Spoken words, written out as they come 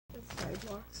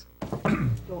sidewalks.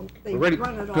 They Ready.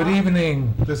 run it Good off.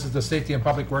 evening. This is the Safety and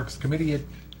Public Works Committee,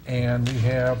 and we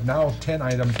have now 10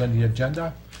 items on the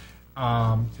agenda.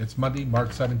 It's Monday,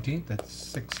 March 17th at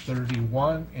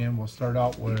 6:31, and we'll start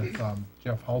out with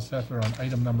Jeff Halsether on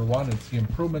item number 1. It's the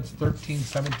improvements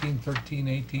 1317,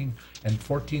 1318, and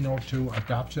 1402,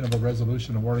 adoption of a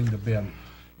resolution awarding the bid.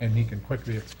 And he can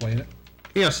quickly explain it.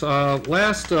 Yes,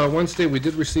 last Wednesday, we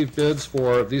did receive bids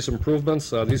for these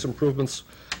improvements. These improvements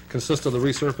consist of the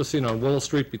resurfacing on Willow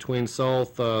Street between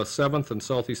South 7th and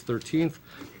Southeast 13th,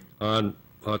 on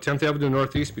 10th Avenue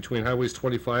Northeast between Highways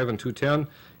 25 and 210,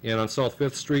 and on South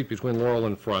 5th Street between Laurel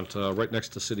and Front, right next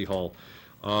to City Hall.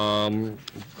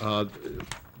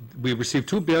 We received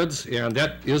 2 bids, and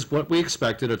that is what we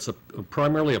expected. It's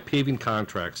primarily a paving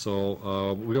contract,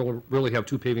 so we don't really have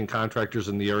 2 paving contractors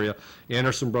in the area.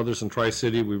 Anderson Brothers and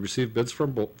Tri-City, we received bids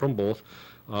from both.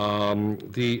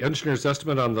 The engineer's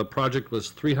estimate on the project was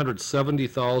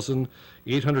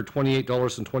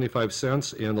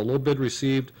 $370,828.25, and the low bid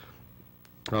received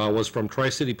was from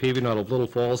Tri-City Paving out of Little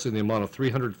Falls in the amount of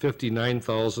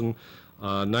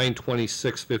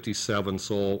 $359,926.57,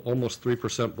 so almost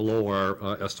 3% below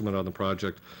our estimate on the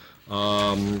project.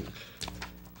 The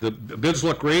bids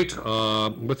look great.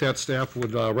 With that, staff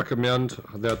would recommend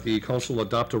that the council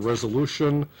adopt a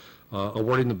resolution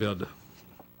awarding the bid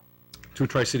to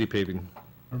Tri-City Paving.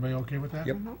 Everybody okay with that?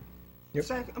 Yep. Yep.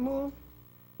 Second move.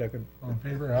 Second. All in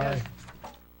favor? Aye.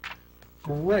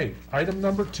 Great. Item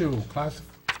number 2,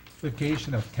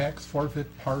 classification of tax forfeit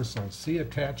parcels. See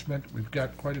attachment. We've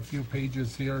got quite a few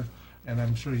pages here, and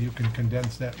I'm sure you can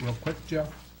condense that real quick,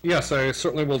 Jeff. Yes, I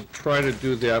certainly will try to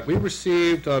do that. We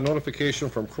received a notification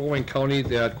from Crow Wing County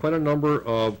that quite a number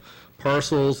of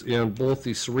parcels in both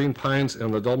the Serene Pines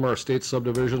and the Delmar Estates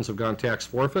subdivisions have gone tax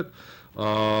forfeit.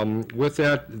 With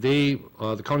that, the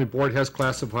county board has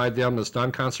classified them as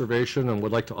non-conservation and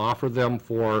would like to offer them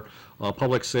for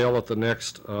public sale at the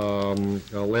next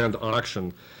land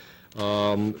auction.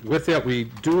 With that, we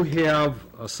do have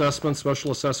assessments,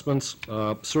 special assessments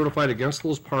certified against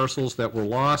those parcels that were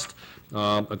lost.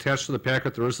 Attached to the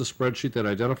packet, there is a spreadsheet that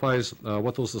identifies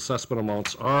what those assessment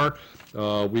amounts are.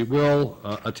 We will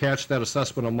attach that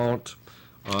assessment amount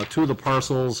to the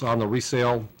parcels on the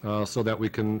resale so that we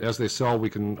can, as they sell, we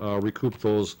can recoup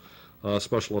those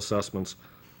special assessments.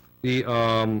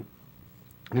 In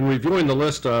reviewing the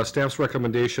list, staff's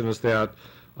recommendation is that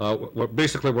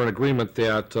basically we're in agreement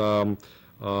that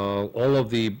all of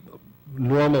the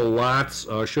normal lots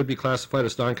should be classified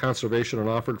as non-conservation and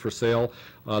offered for sale.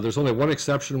 There's only one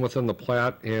exception within the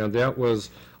plat, and that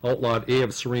was Outlot A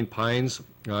of Serene Pines.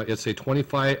 It's a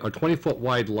 20-foot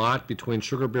wide lot between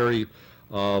Sugarberry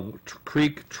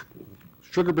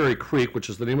Creek, which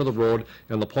is the name of the road,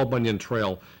 and the Paul Bunyan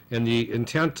Trail. And the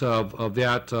intent of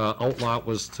that outlot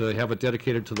was to have it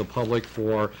dedicated to the public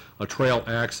for a trail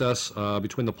access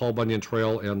between the Paul Bunyan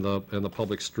Trail and the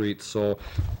public street. So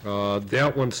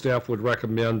that one, staff would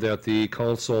recommend that the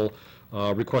council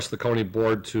request the county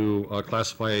board to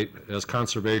classify it as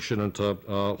conservation and to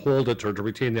hold it or to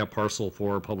retain that parcel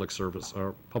for public service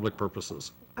or public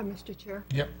purposes. Mr. Chair?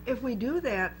 Yep. If we do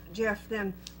that, Jeff,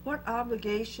 then what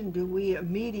obligation do we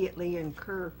immediately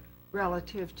incur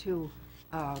relative to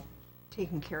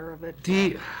taking care of it?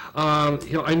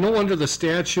 I know under the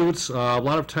statutes, a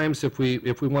lot of times if we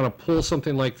want to pull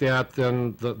something like that,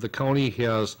 then the county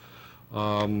has,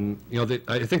 I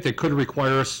think they could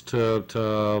require us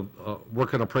to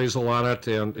work an appraisal on it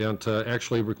and to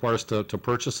actually require us to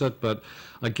purchase it. But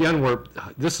again,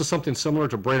 this is something similar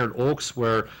to Brainerd Oaks,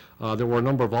 where there were a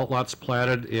number of outlots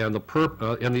platted, and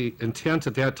the intent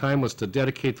at that time was to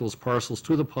dedicate those parcels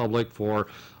to the public for,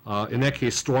 in that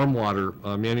case, stormwater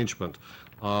management.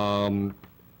 And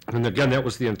again, that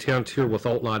was the intent here with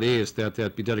Outlot A, is that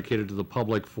be dedicated to the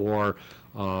public for,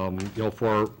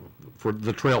 for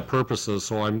the trail purposes.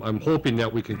 So I'm hoping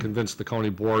that we can convince the county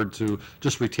board to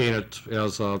just retain it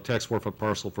as a tax forfeit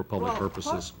parcel for public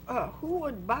purposes. Who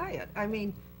would buy it? I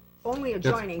mean, only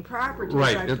adjoining properties,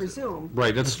 right, I presume.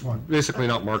 Right, it's basically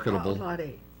not marketable. Outlot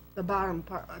A, the bottom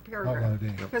paragraph. Outlot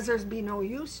A. Because there's be no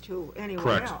use to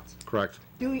anyone else. Correct.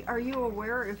 Are you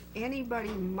aware if anybody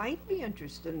might be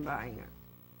interested in buying it?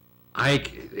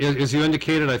 As you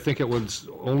indicated, I think it would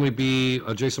only be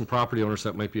adjacent property owners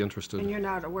that might be interested. And you're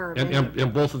not aware of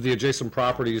And both of the adjacent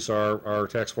properties are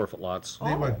tax forfeit lots.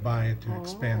 They would buy it to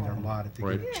expand their lot if they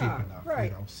get it cheap Yeah, enough,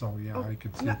 right. So yeah, I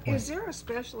could see Now, the point. is there a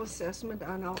special assessment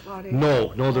on Outlot A?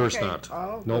 No, there's Okay. not.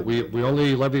 Oh, No, good. we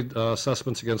only levied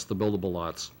assessments against the buildable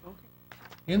lots.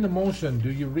 In the motion,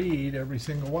 do you read every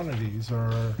single one of these,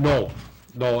 or? No,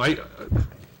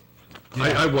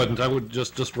 I wouldn't. I would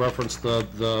just reference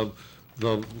the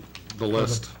the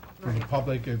list, For the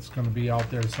public, it's gonna be out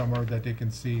there somewhere that they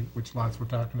can see which lots we're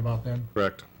talking about then?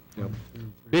 correct? Yep.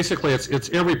 Basically, it's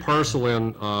every parcel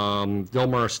in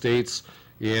Delmar Estates,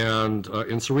 and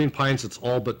in Serene Pines, it's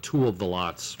all but two of the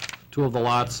lots. Two of the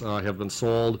lots have been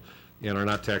sold and are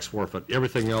not tax forfeit.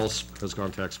 Everything else has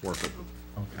gone tax forfeit.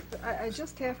 Okay. I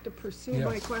just have to pursue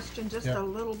my Yes. question just Yeah. a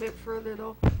little bit further,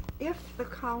 though. If the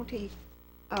county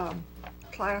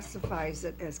classifies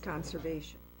it as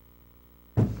conservation,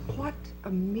 what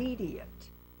immediate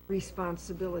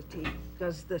responsibility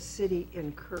does the city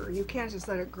incur? You can't just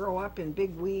let it grow up in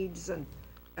big weeds and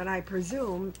I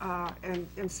presume,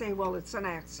 and say, well, it's an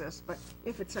access, but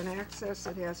if it's an access,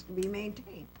 it has to be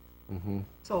maintained.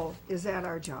 So is that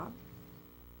our job?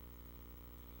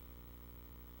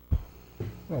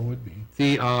 Well, it would be.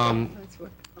 The, That's what,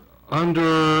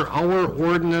 under our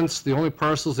ordinance, the only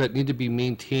parcels that need to be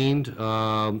maintained,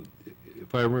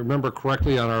 if I remember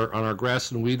correctly, on our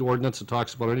grass and weed ordinance, it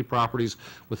talks about any properties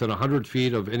within 100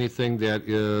 feet of anything that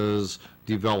is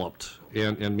developed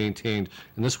and maintained.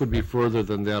 And this would be further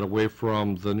than that, away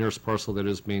from the nearest parcel that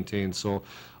is maintained. So,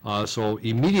 so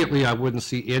immediately, I wouldn't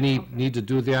see any need to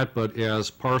do that, but as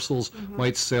parcels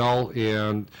might sell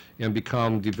and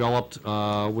become developed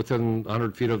within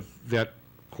 100 feet of that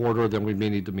corridor, then we may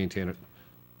need to maintain it.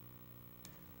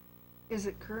 is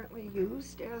it currently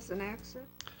used as an access?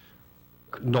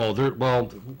 No, well,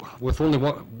 with only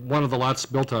one of the lots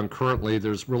built on currently,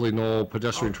 there's really no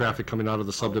pedestrian traffic coming out of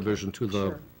the subdivision to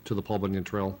Sure. the Paul Bunyan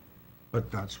Trail. But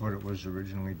that's what it was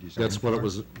originally designed for? That's what it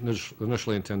was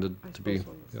initially intended I to be,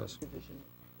 suppose when the yes.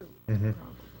 subdivision-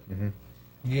 probably.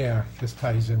 Yeah, this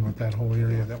ties in with that whole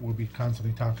area that we'll be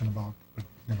constantly talking about, but,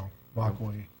 you know,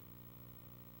 walkway,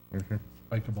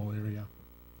 bikeable area.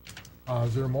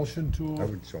 Is there a motion to, I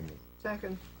would so move.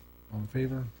 Second, all in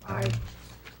favor? aye.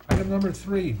 Item number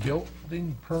 3,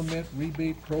 building permit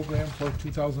rebate program for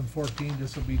 2014.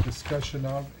 This will be discussion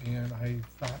of, and I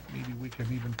thought maybe we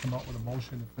could even come up with a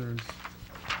motion if there's,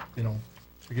 you know,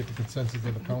 to get the consensus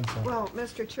of the council. Well,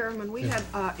 Mr. Chairman, we had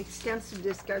extensive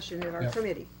discussion in our Yeah.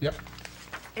 committee, Yep,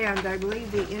 and I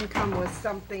believe the income was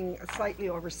something slightly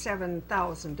over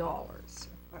 $7,000,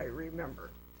 if I remember.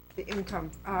 The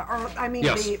income, or, I mean,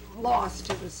 Yes. the loss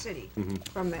to the city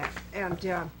from that.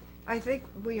 And I think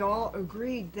we all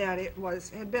agreed that it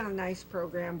had been a nice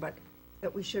program, but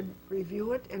that we should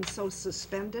review it and so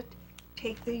suspend it,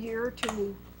 take the year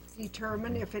to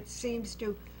determine if it seems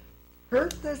to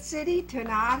hurt the city to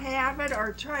not have it,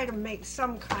 or try to make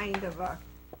some kind of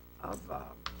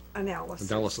analysis.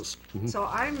 Analysis. So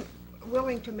I'm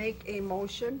willing to make a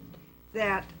motion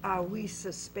that we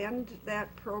suspend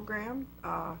that program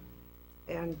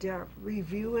and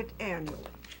review it annually.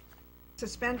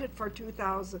 Suspend it for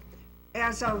 2000,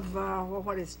 as of, well,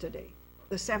 what is today?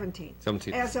 The 17th.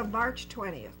 17th. As of March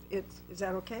 20th. Is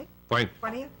that okay? Fine,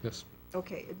 20th? yes.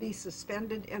 Okay, it'd be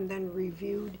suspended and then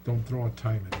reviewed. don't throw a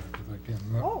time in there, because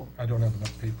again, Oh. I don't have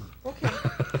enough paper. Okay.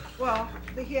 Well,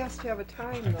 he has to have a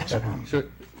time, though. So,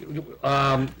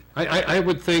 I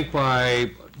would think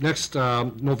by next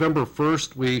November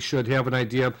 1st, we should have an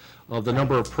idea of the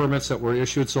number of permits that were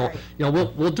issued. So, Right. you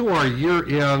know, we'll do our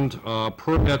year-end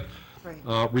permit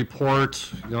Right.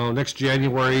 report, you know, next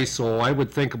January. So I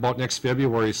would think about next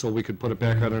February, so we could put it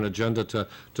back on an agenda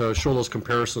to show those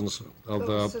comparisons of So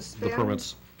the suspend,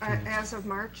 permits. As of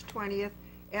March 20th,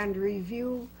 and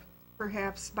review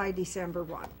perhaps by December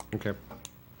 1. Okay.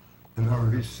 And that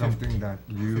would be something that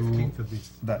you, 15th of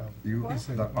these, that you, He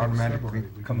said that next automatically February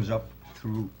we comes can- up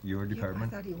through your Yeah, I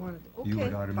department? thought he wanted, okay. You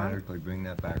would fine. automatically bring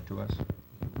that back to us?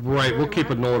 Right, we'll keep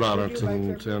a note on it Review by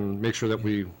and February. make sure that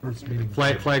we first meeting.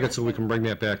 flag it so we can bring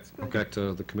that back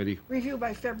to the committee. Review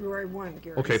by February 1,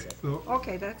 Gary Okay. said. So-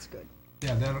 Okay, that's good.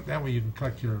 Yeah, that way you can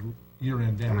collect your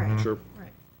year-end data. Right. Sure.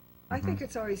 Right. I think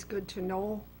it's always good to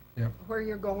know Yep. where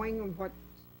you're going and what,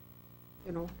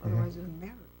 you know, otherwise it doesn't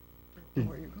matter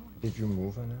where you're going. Did you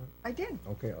move on that? I did.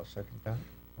 Okay, I'll second that.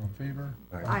 All in favor?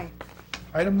 Aye.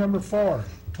 Item number 4,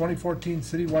 2014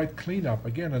 citywide cleanup.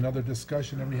 Again, another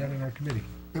discussion that we had in our committee.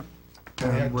 Yeah,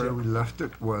 And where Jim. we left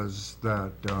it was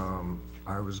that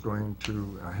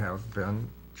I have been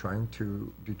trying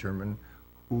to determine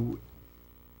who,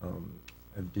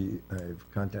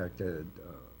 I've contacted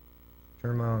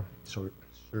Terma,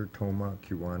 Sir Toma,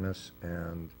 Kiwanis,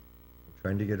 and I'm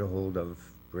trying to get a hold of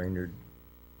Brainerd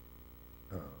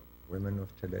Women of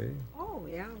Today. Oh,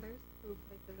 yeah, there's proof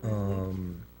right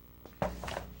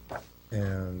there.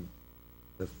 And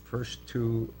the first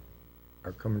two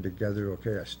are coming together,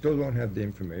 okay, I still don't have the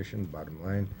information, bottom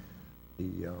line.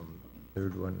 The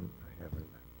third one, I haven't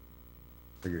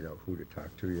figured out who to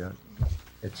talk to yet.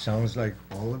 it sounds like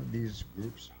all of these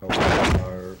groups, however,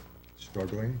 are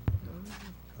struggling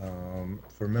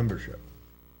for membership.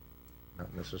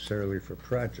 Not necessarily for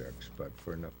projects, but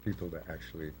for enough people to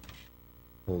actually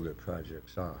pull their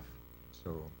projects off.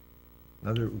 So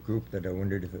another group that I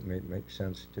wondered if it may make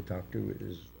sense to talk to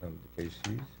is the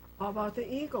KCs. How about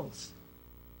the Eagles?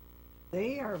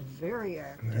 They are very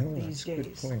active Yeah, these that's a good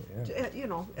days. point, yeah. You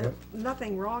know, Yep.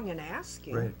 nothing wrong in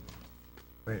asking.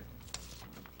 Right.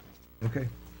 Okay.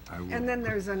 I will. And then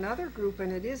there's another group,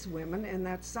 and it is women, and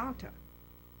that's Santa.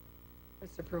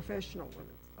 It's a professional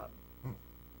women's club. Oh.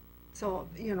 So,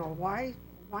 you know, why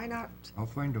not I'll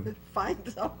find them. find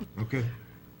some? Okay.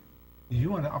 You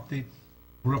want to update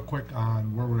real quick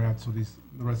on where we're at, so the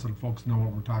rest of the folks know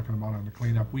what we're talking about on the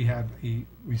cleanup? We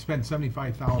spent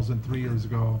 75,000 3 years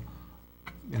ago,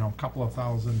 you know, a couple of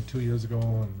thousand 2 years ago,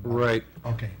 and. Right.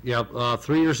 Okay, Yeah,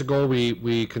 3 years ago,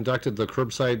 we conducted the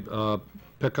curbside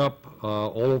pickup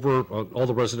all over all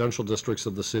the residential districts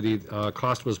of the city.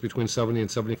 Cost was between 70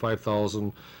 and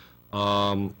 75,000. A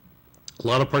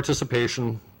lot of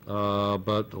participation,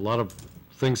 but a lot of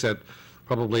things that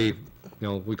probably, you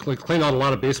know, we cleaned out a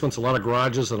lot of basements, a lot of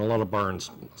garages, and a lot of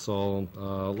barns. So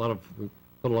we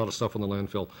put a lot of stuff in the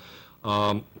landfill.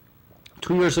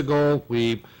 2 years ago,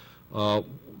 we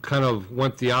kind of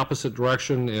went the opposite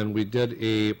direction, and we did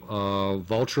a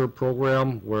voucher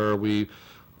program where we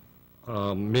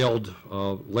mailed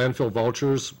landfill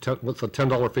vouchers with a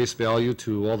 $10 face value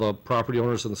to all the property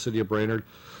owners in the city of Brainerd.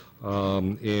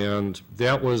 And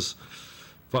that was,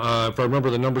 if I remember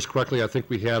the numbers correctly, I think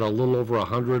we had a little over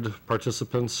 100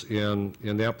 participants in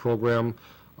that program.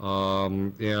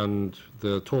 And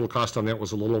the total cost on that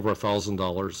was a little over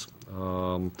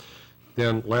 $1,000.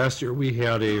 Then last year, we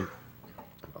had a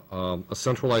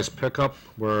centralized pickup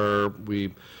where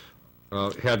we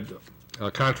had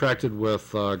contracted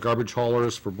with garbage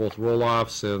haulers for both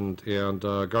roll-offs and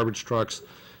garbage trucks.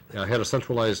 Had a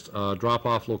centralized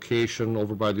drop-off location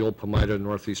over by the old Pomida in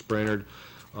northeast Brainerd.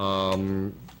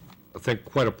 I think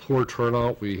quite a poor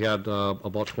turnout. We had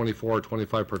about 24 or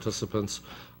 25 participants.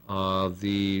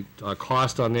 The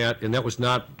cost on that, and that was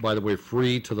not, by the way,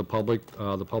 free to the public.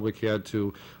 The public had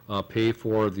to pay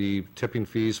for the tipping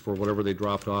fees for whatever they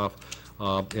dropped off.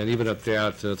 And even at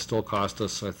that, it still cost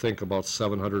us, I think, about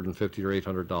 $750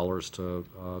 or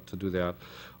 $800 to do that.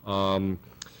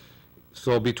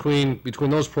 So between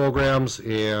those programs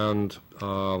and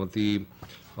the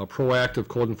proactive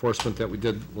code enforcement that we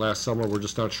did last summer, we're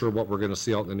just not sure what we're going to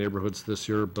see out in the neighborhoods this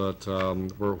year, but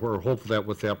we're hopeful that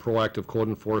with that proactive code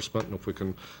enforcement, and if we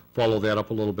can follow that up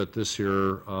a little bit this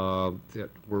year, that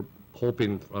we're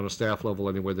hoping on a staff level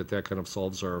anyway that kind of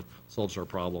solves our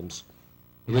problems,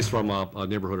 at least from a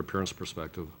neighborhood appearance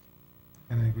perspective.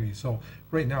 and I agree. So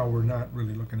right now, we're not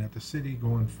really looking at the city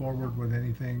going forward with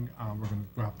anything. We're gonna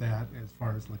drop that as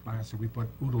far as like last year, we put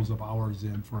oodles of hours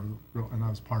in for, and I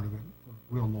was part of it,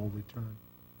 for real low return.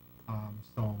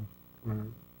 So we're,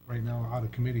 right now, out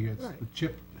of committee, it's, Right. the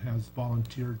CHIP has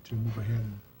volunteered to move ahead,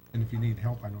 and if you need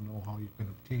help, I don't know how you can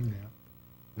obtain that.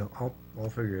 No, I'll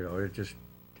figure it out. It just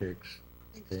takes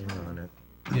staying on it.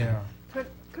 Yeah,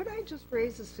 Could I just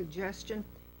raise a suggestion?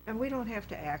 And we don't have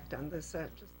to act on this,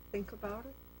 just think about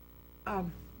it.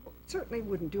 Certainly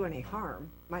wouldn't do any harm,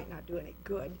 might not do any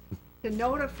good, to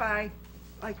notify,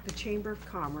 like, the Chamber of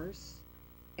Commerce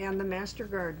and the Master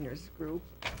Gardeners Group,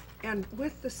 and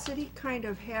with the city kind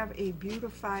of have a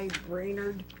beautified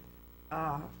Brainerd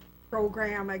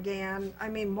program again. I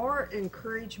mean, more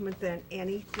encouragement than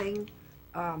anything,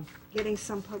 getting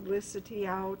some publicity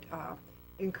out,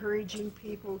 encouraging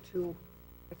people to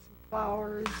get some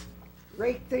flowers,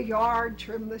 rake the yard,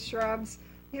 trim the shrubs.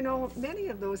 You know, many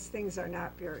of those things are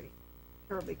not very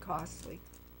terribly costly,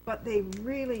 but they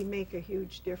really make a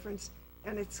huge difference.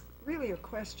 And it's really a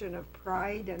question of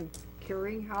pride and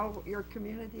caring how your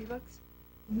community looks.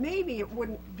 Maybe it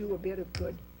wouldn't do a bit of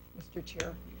good, Mr.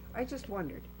 Chair. I just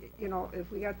wondered, you know,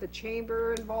 if we got the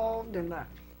chamber involved and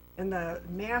the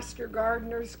master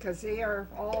gardeners, because they are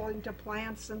all into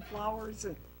plants and flowers,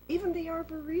 and even the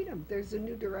arboretum. There's a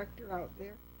new director out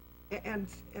there.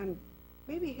 And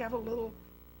maybe have a little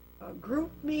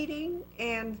group meeting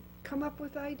and come up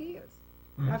with ideas.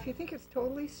 Now, if you think it's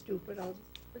totally stupid, I'll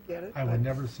just forget it. I would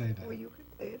never say Well, that. you could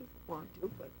say it if you want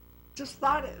to, but just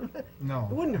thought it No.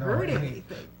 wouldn't no, hurt any-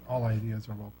 anything. All ideas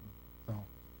are welcome, so.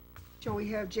 Shall we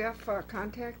have Jeff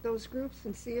contact those groups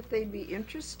and see if they'd be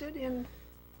interested in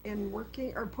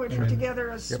working or putting Right. together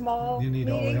a small You need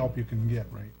all the meeting? help you can get,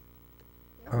 right?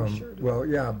 Yeah, we sure do. Well,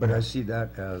 yeah, but I see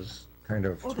that as kind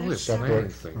of Oh, that's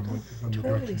separate, separate. From the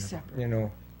Totally direction. separate, you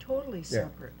know. totally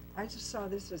separate. I just saw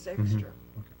this as extra.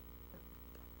 Okay.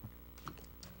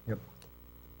 Yep.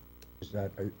 Is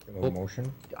that a Well-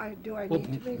 motion? Do I Well,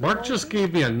 need to make a Mark just motion?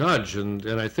 gave me a nudge, and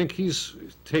I think he's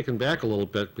taken back a little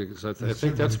bit, because I think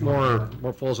certainly that's going more, on.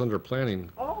 more falls under planning.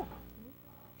 Oh,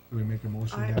 Do we make a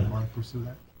motion to I- have Mark pursue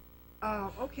that?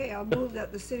 okay, I'll move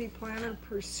that the city planner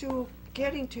pursue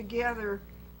getting together,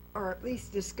 or at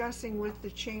least discussing with the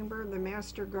chamber, the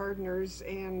master gardeners,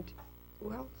 and,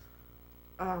 who else?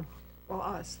 Well,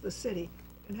 us, the city,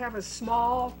 and have a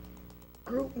small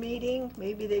group meeting,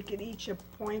 maybe they could each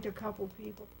appoint a couple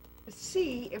people, to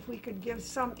see if we could give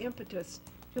some impetus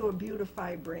to a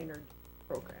Beautify Brainerd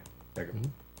program. Second.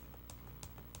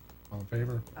 All in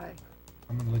favor? I'm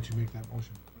gonna let you make that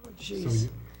motion. Oh, So jeez, you-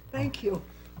 thank you.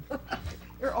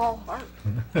 You're all heart.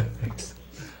 And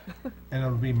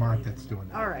it'll be Mark that's doing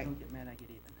that. All right, Don't get mad, I get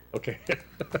even. Okay.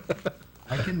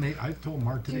 I told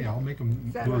Mark today, I'll make him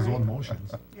Is that do his all own right?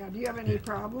 motions. yeah, do you have any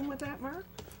problem with that, Mark?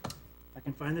 I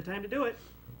can find the time to do it.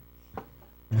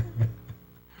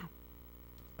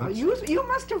 Well, you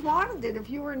must have wanted it if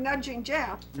you were nudging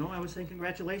Jeff. No, I was saying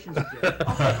congratulations to Jeff.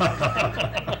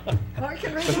 I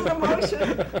can redo the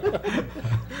motion.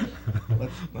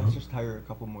 Let's just hire a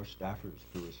couple more staffers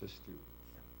to assist you.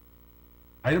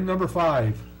 Item number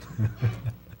 5.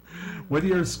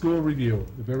 Whittier School Review.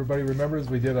 If everybody remembers,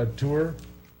 we did a tour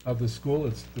of the school.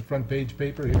 It's the front page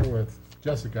paper here with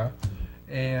Jessica.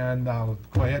 And go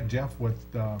ahead, Jeff, what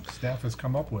staff has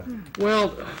come up with.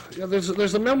 Well, yeah, there's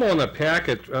a memo in the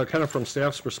packet, kind of from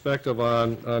staff's perspective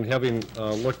on having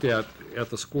looked at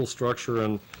the school structure,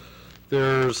 and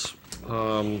there's,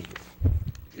 I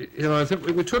think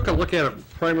we took a look at it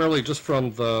primarily just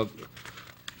from the,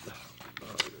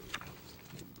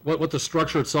 what the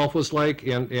structure itself was like,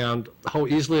 and how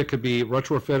easily it could be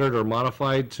retrofitted or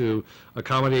modified to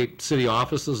accommodate city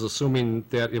offices, assuming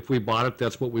that if we bought it,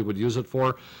 that's what we would use it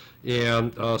for.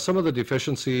 And some of the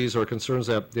deficiencies or concerns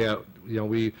that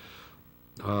we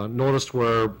noticed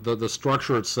were the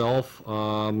structure itself,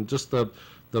 just the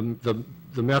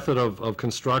method of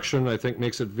construction, I think,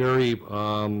 makes it very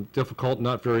difficult,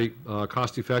 not very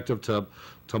cost-effective to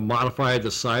modify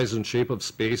the size and shape of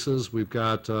spaces. We've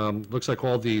got, looks like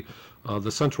all the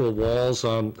central walls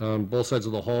on both sides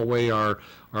of the hallway are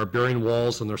bearing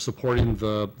walls, and they're supporting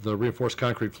the reinforced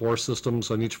concrete floor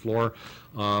systems on each floor.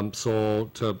 So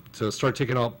to start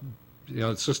taking out,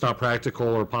 it's just not practical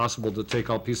or possible to take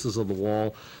out pieces of the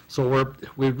wall. So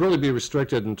we'd really be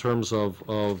restricted in terms of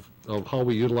how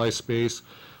we utilize space.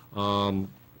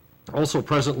 Also,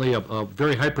 presently, a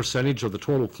very high percentage of the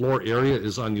total floor area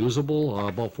is unusable.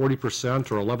 About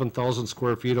 40%, or 11,000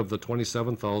 square feet of the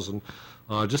 27,000,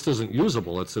 just isn't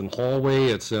usable. It's in hallway,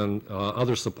 it's in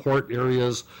other support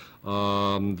areas,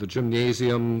 the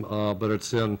gymnasium, but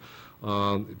it's in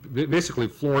basically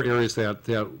floor areas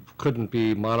that couldn't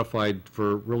be modified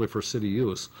for city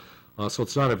use. So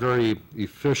it's not a very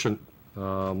efficient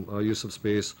use of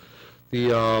space.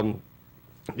 The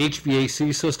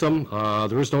HVAC system,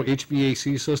 there is no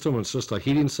HVAC system, it's just a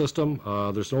heating system.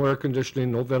 There's no air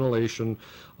conditioning, no ventilation,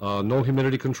 no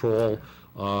humidity control.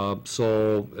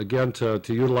 So again, to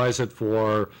utilize it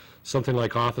for something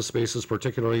like office spaces,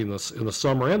 particularly in the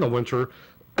summer and the winter,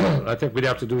 I think we'd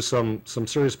have to do some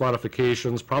serious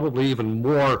modifications, probably even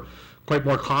quite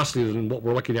more costly than what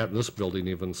we're looking at in this building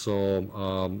even.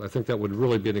 So I think that would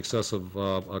really be an excessive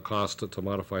cost to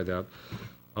modify that.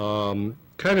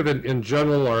 Kind of in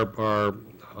general, our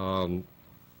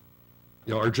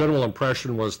general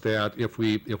impression was that if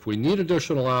we need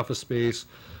additional office space,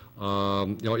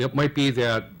 it might be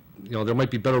that there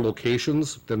might be better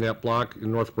locations than that block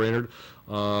in North Brainerd,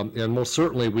 and most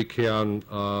certainly we can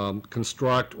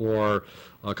construct or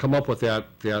come up with that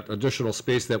additional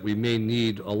space that we may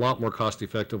need a lot more cost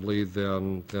effectively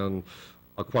than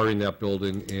acquiring that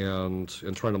building and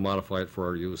trying to modify it for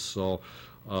our use. So.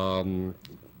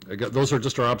 Again, those are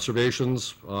just our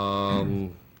observations,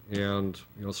 and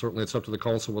certainly it's up to the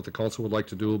council what the council would like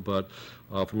to do, but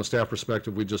from a staff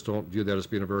perspective, we just don't view that as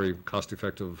being a very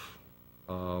cost-effective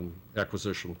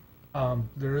acquisition.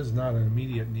 There is not an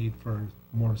immediate need for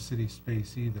more city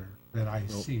space either, that I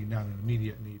see, not an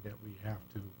immediate need that we have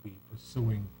to be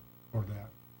pursuing for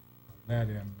that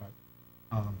end, but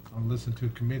I'll listen to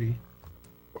committee.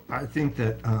 I think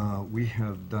that we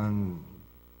have done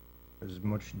as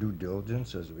much due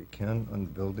diligence as we can on the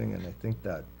building, and I think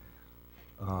that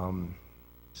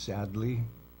sadly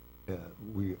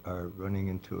we are running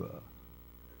into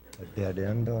a dead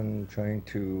end on trying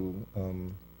to,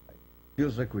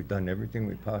 feels like we've done everything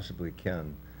we possibly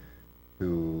can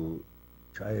to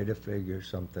try to figure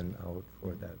something out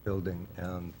for that building,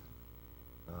 and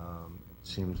it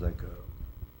seems like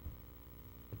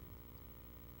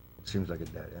a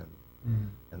dead end.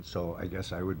 And so I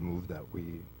guess I would move that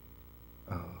we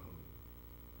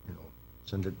you know,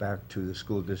 send it back to the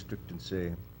school district and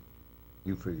say,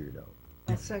 you figure it out.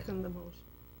 I'll second the motion.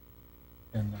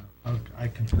 And I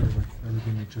concur with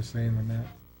everything that you're saying on that,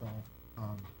 so,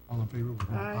 all in favor? We'll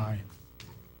vote Aye.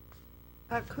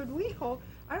 Could we hold,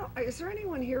 is there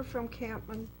anyone here from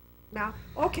Campman now?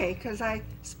 Okay, because I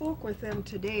spoke with them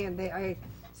today and I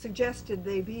suggested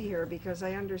they be here because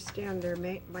I understand there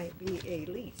might be a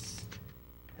lease.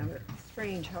 And it's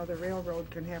strange how the railroad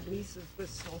can have leases with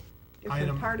so different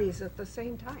Item- parties at the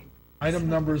same time. Item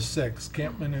number 6,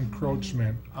 Campman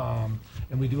encroachment,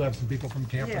 and we do have some people from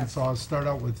Campman, Yes. so I'll start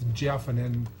out with Jeff and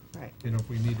then, Right, you know, if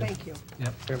we need to. thank you.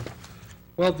 Yep.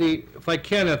 Well, if I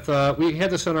can, we had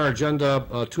this on our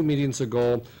agenda 2 meetings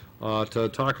ago to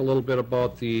talk a little bit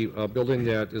about the building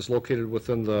that is located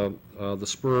within the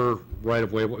spur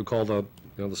right-of-way, what we call the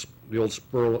old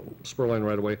spur line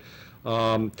right-of-way.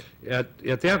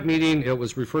 At that meeting, it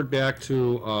was referred back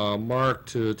to Mark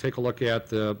to take a look at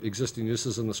the existing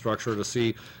uses in the structure to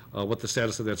see what the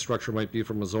status of that structure might be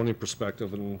from a zoning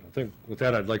perspective. And I think with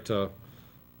that, I'd like to,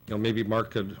 maybe Mark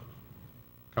could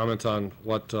comment on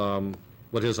what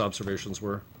his observations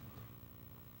were.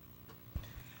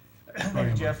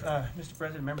 Thank you, Jeff. Mr.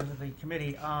 President, members of the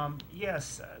committee.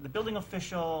 Yes, the building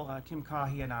official, Tim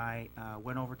Cahy, and I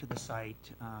went over to the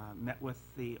site, met with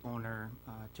the owner,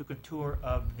 took a tour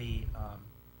of the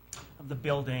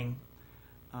building,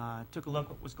 took a look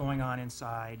what was going on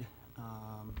inside,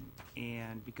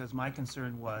 and because my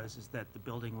concern is that the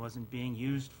building wasn't being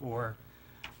used for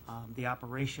the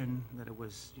operation, that it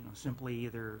was simply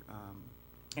either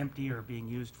empty or being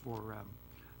used for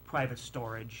private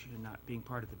storage and not being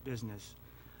part of the business.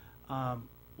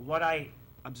 What I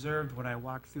observed when I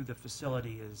walked through the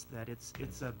facility is that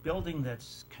it's a building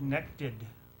that's connected,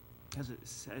 has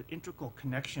an integral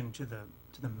connection to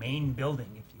the main building,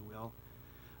 if you will.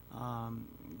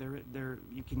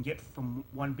 You can get from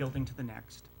one building to the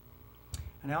next.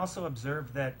 And I also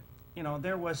observed that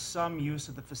there was some use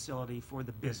of the facility for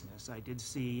the business. I did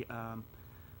see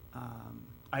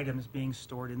items being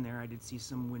stored in there. I did see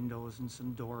some windows and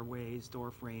some doorways,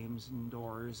 door frames and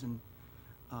doors, and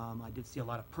I did see a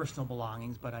lot of personal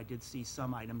belongings, but I did see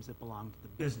some items that belonged to the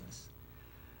business.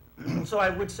 So I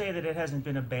would say that it hasn't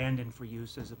been abandoned for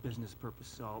use as a business purpose.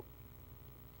 So,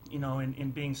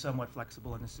 in being somewhat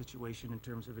flexible in the situation in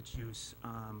terms of its use,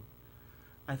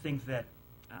 I think that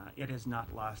it has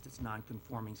not lost its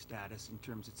non-conforming status in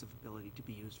terms of its ability to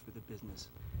be used for the business.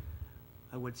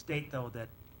 I would state, though, that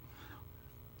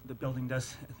the building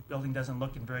doesn't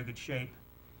look in very good shape,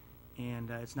 and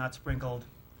it's not sprinkled,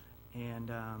 and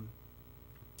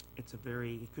it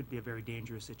could be a very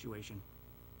dangerous situation.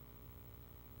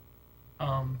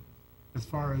 As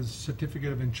far as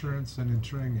certificate of insurance and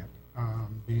insuring it,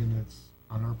 being it's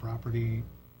on our property,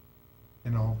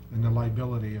 and the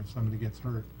liability if somebody gets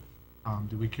hurt,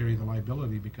 do we carry the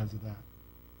liability because of that?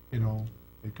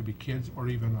 It could be kids or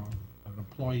even an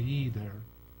employee there.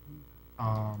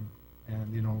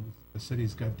 And, the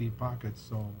city's got deep pockets,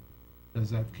 so does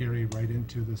that carry right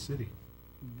into the city?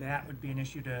 That would be an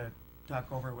issue to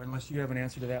talk over, unless you have an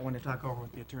answer to that one, to talk over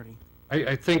with the attorney.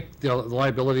 I think the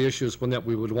liability issue is one that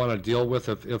we would want to deal with.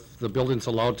 If the building's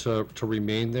allowed to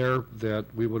remain there, that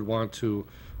we would want to,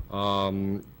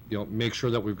 make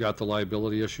sure that we've got the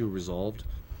liability issue resolved,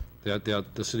 that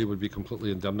the city would be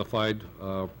completely indemnified,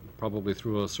 probably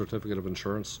through a certificate of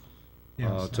insurance,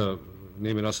 Yes. to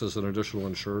naming us as an additional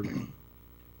insured.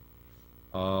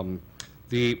 I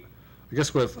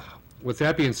guess with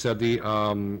that being said,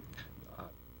 in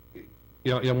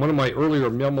one of my earlier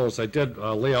memos, I did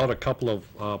lay out a couple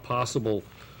of possible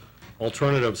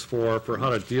alternatives for how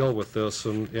to deal with this,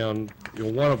 and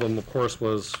one of them, of course,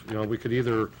 was we could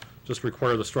either just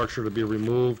require the structure to be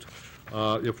removed.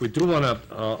 If we do want to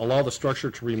allow the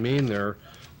structure to remain there,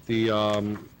 we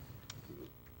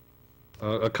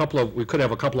could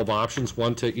have a couple of options.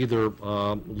 One, to either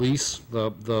lease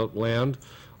the land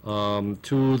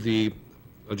to the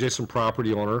adjacent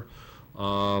property owner,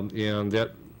 and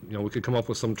that we could come up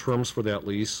with some terms for that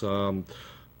lease through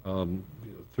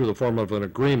the form of an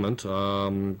agreement.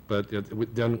 But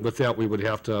then with that, we would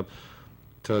have to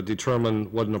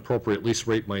determine what an appropriate lease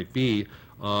rate might be.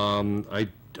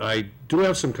 I do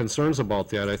have some concerns about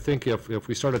that. I think if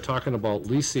we started talking about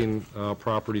leasing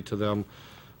property to them,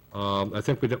 I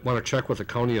think we'd want to check with the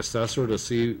county assessor to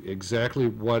see exactly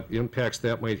what impacts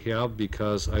that might have,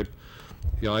 because I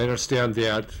understand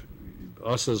that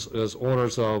us as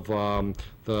owners of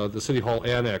the City Hall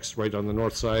Annex right on the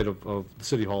north side of the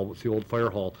City Hall with the old fire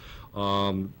hall,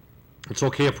 it's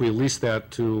okay if we lease that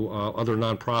to other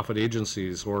nonprofit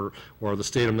agencies or the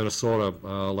state of Minnesota,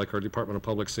 like our Department of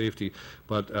Public Safety.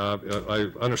 But I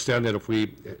understand that if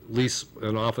we lease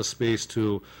an office space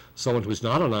to someone who's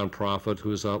not a nonprofit,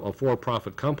 who's a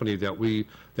for-profit company,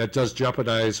 that does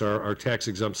jeopardize our tax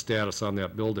exempt status on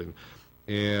that building.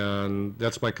 And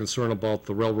that's my concern about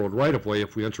the railroad right-of-way.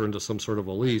 If we enter into some sort of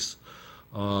a lease,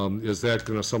 is that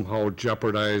going to somehow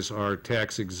jeopardize our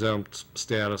tax exempt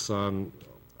status on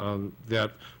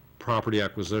that property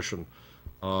acquisition?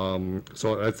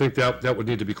 So I think that would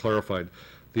need to be clarified.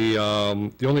 The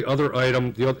only other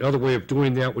item, the other way of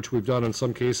doing that, which we've done in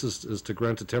some cases, is to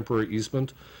grant a temporary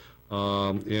easement.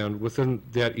 And within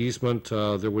that easement,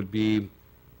 there would be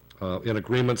an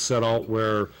agreement set out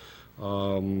where,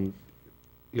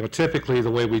 typically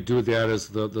the way we do that is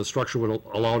the structure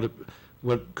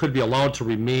could be allowed to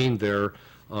remain there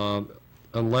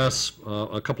unless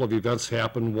a couple of events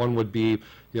happen. One would be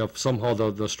if somehow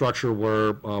the structure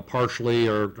were partially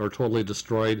or totally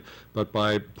destroyed, but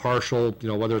by partial,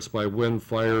 whether it's by wind,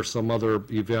 fire, some other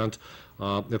event,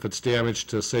 if it's damaged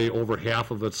to, say, over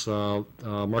half of its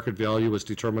market value is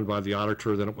determined by the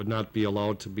auditor, then it would not be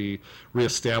allowed to be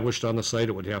reestablished on the site.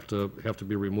 It would have to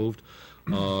be removed.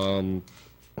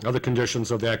 Other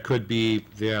conditions of that could be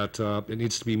that it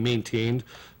needs to be maintained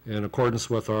in accordance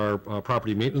with our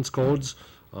property maintenance codes,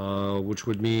 which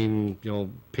would mean,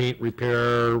 paint,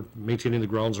 repair, maintaining the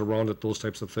grounds around it, those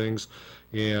types of things.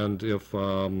 And if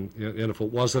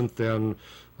it wasn't, then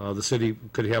the city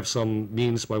could have some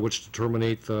means by which to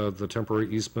terminate the temporary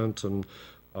easement. And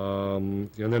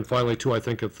then finally, too, I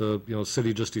think if the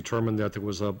city just determined that there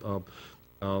was a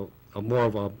more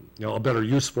of a better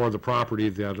use for the property,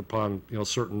 that upon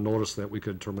certain notice that we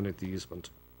could terminate the easement.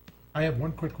 I have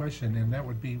one quick question, and that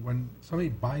would be when somebody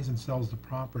buys and sells the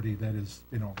property that is,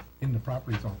 in the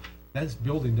property zone, this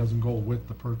building doesn't go with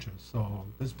the purchase. So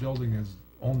this building is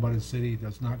owned by the city,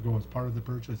 does not go as part of the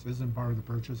purchase, isn't part of the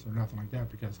purchase, or nothing like that,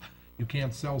 because you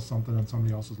can't sell something on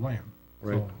somebody else's land.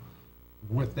 Right. So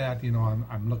with that,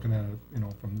 I'm looking at it,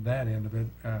 from that end of it,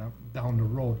 down the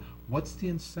road, what's the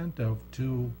incentive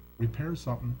to repair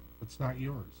something that's not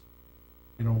yours?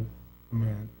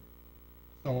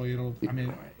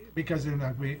 Because they're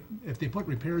not, if they put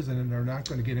repairs in it, they're not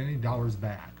going to get any dollars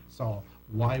back. So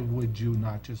why would you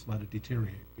not just let it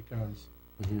deteriorate? Because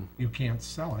you can't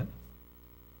sell it.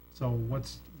 So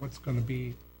what's going to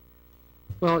be?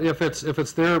 Well, if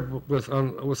it's there with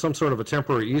some sort of a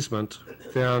temporary easement,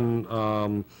 then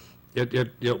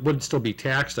it would still be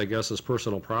taxed, I guess, as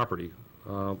personal property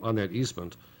on that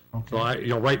easement. Okay.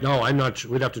 So right now, I'm not.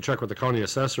 We'd have to check with the county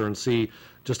assessor and see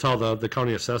just how the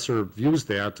county assessor views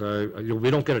that. We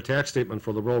don't get a tax statement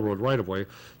for the railroad right-of-way,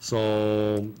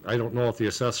 so I don't know if the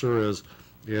assessor is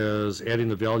adding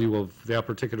the value of that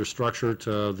particular structure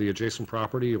to the adjacent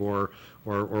property or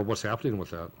what's happening with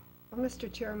that. Well, Mr.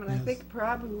 Chairman, I think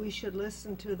probably we should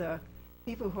listen to the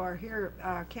people who are here.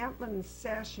 Campman's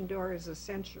Sash and Door is a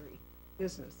century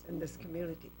business in this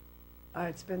community.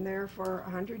 It's been there for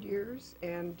 100 years,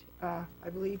 and I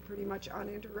believe pretty much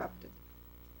uninterrupted.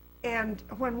 And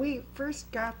when we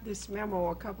first got this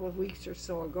memo a couple of weeks or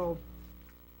so ago,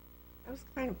 I was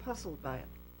kind of puzzled by it.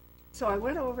 So I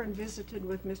went over and visited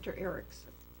with Mr.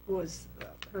 Erickson, who was the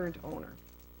current owner.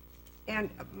 And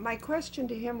my question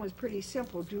to him was pretty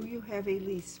simple. Do you have a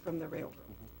lease from the railroad?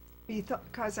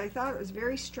 Because I thought it was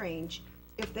very strange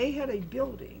if they had a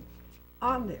building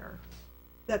on there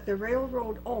that the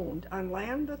railroad owned, on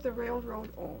land that the railroad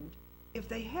owned, if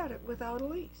they had it without a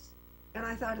lease. And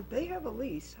I thought, if they have a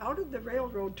lease, how did the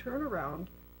railroad turn around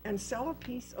and sell a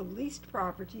piece of leased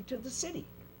property to the city?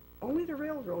 Only the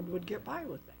railroad would get by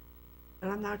with that,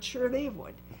 and I'm not sure they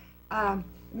would.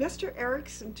 Mr.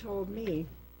 Erickson told me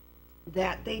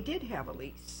that they did have a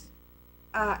lease,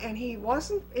 and he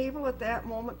wasn't able at that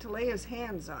moment to lay his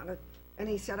hands on it, and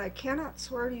he said, I cannot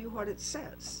swear to you what it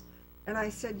says. And I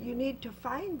said, you need to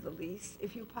find the lease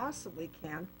if you possibly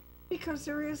can, because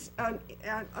there is a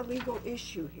legal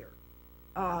issue here.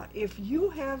 If you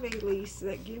have a lease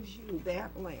that gives you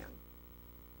that land,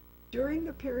 during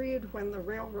the period when the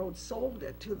railroad sold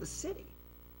it to the city,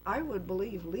 I would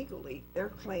believe legally their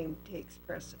claim takes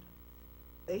precedent.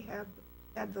 They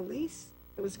had the lease,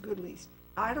 it was a good lease.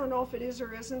 I don't know if it is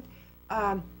or isn't.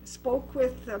 Spoke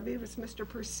with, I believe it's Mr.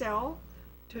 Purcell,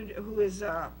 who is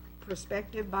a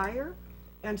prospective buyer,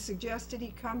 and suggested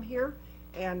he come here,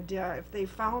 and if they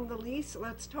found the lease,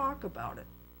 let's talk about it.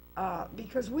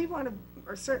 Because we want to,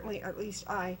 or certainly at least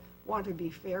I want to be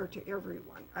fair to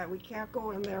everyone. We can't go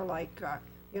in there like,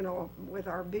 with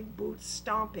our big boots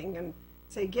stomping and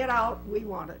say, get out, we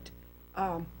want it.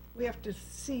 We have to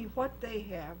see what they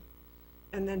have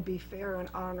and then be fair and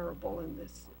honorable in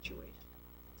this situation.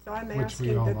 So I'm Which we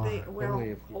asking all that they, are. well, Only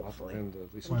if the upper hopefully. end,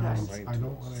 at least Well, Sometimes. I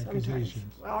don't want Sometimes.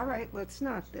 accusations. Well, all right, let's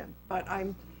not then, but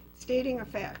I'm stating a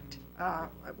fact.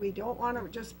 We don't want to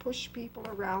just push people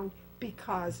around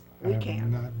because we I'm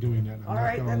can. not doing that. I'm All not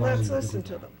right, gonna then allow let's you to listen do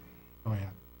to that. them. Go ahead.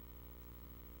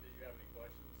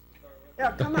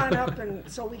 Yeah, come on up and,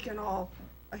 so we can all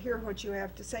hear what you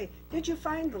have to say. Did you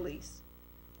find the lease?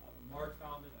 Mark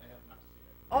found it, I have not seen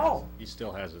it. Oh, He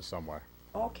still has it somewhere.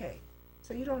 okay.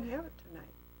 So you don't have it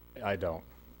tonight? I don't.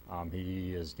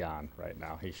 He is gone right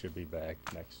now. He should be back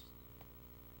next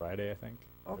Friday, I think.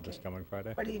 Or this Okay. coming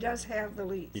Friday. But he does have the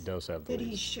lease? He does have the Did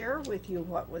he lease. share with you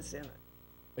what was in it?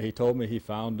 He told me he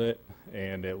found it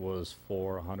and it was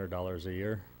 $400 a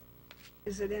year.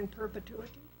 Is it in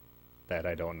perpetuity? That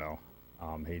I don't know.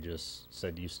 He just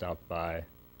said you stopped by,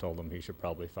 told him he should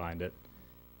probably find it.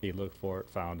 He looked for it,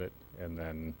 found it, and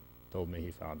then told me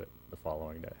he found it the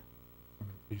following day.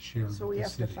 Be shared So with we the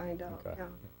have to city. find out, Okay. yeah.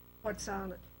 What's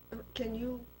on it? Can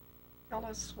you tell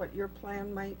us what your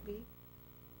plan might be?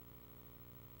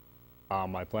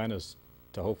 My plan is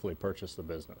to hopefully purchase the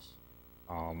business,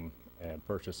 and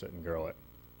purchase it and grow it,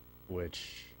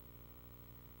 which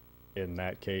in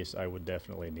that case, I would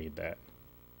definitely need that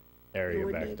area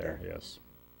would back need there, that. yes.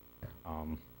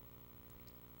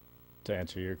 To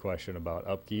answer your question about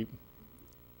upkeep,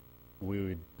 we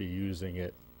would be using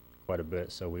it quite a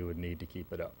bit, so we would need to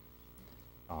keep it up.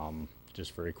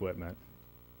 Just for equipment,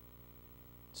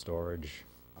 storage,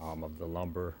 of the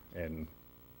lumber and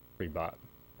pre-bought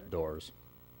doors,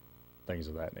 things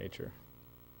of that nature.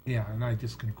 Yeah, and I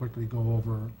just can quickly go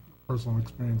over personal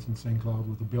experience in St. Cloud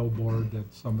with a billboard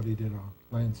that somebody did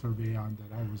a land survey on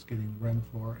that I was getting rent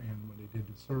for, and when they did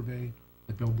the survey,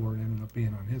 the billboard ended up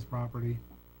being on his property,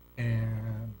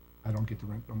 and I don't get the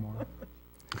rent no more.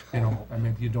 You know, I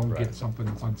mean, you don't get Right. something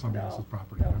that's on somebody else's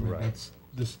property. I mean, Right. that's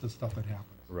just the stuff that happens.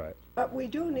 Right. But we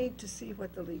do need to see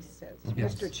what the lease says,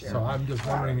 Yes. Mr. Chair. So I'm just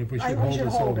wondering if we I- should hold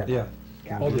this over. it. Yeah.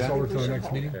 Yeah, Hold this I think over we to our should next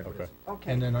hold meeting? it. Okay.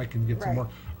 Okay. And then I can get some Right. more.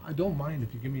 I don't mind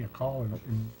if you give me a call and,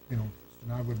 you know,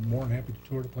 and I would more than happy to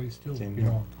tour the place too. Same You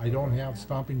here. know, I don't have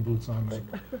stomping boots on like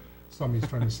somebody's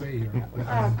trying to say here. But,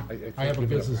 I have a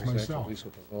business myself,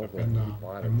 and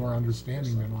I'm more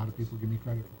understanding than a lot of people give me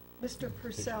credit for. Mr.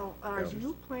 Purcell, are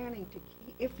you planning to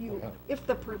keep, if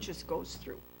the purchase goes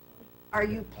through, are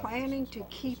you planning to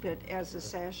keep it as a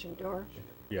sash and door?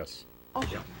 Yes. Oh,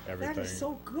 that Everything. is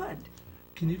so good.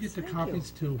 Can you get the Thank copies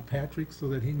to Patrick so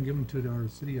that he can give them to our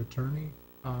city attorney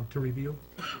to review?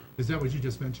 Is that what you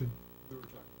just mentioned?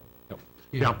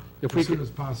 Yeah, if we As soon could- as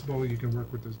possible, you can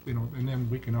work with this, you know, and then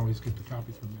we can always get the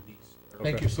copies from them.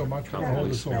 Thank you so much. I'll hold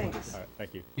this over. Thanks. All right,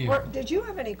 thank you. Yeah. Or, did you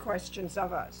have any questions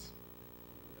of us?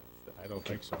 I don't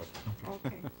think so.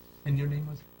 Okay, And your name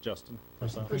was? Justin,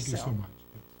 Thank you so Purcell. much.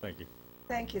 thank you.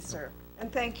 thank you, sir. And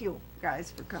thank you,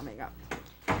 guys, for coming up.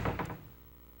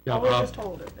 Yeah, We'll just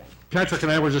hold it then. Patrick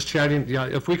and I were just chatting, yeah,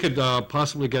 if we could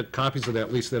possibly get copies of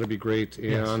that lease, that'd be great.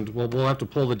 And we'll have to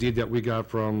pull the deed that we got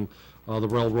from the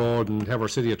railroad and have our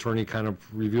city attorney kind of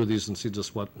review these and see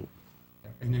just what,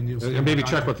 And then you'll. and maybe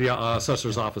check with the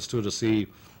assessor's office too to see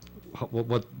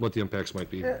what the impacts might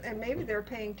be. And maybe they're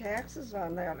paying taxes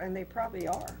on that, and they probably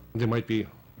are. They might be.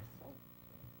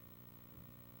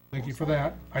 Thank you for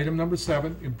that. Item number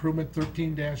 7, improvement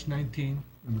 13-19,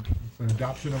 it's an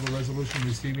adoption of a resolution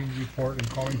receiving report and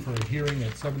calling for a hearing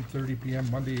at 7:30 PM,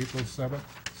 Monday, April 7th.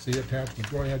 See attachment.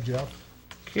 Go ahead, Jeff.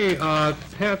 Okay,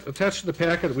 Pat, attached to the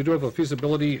packet, we do have a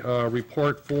feasibility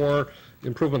report for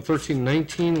improvement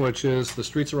 1319, which is the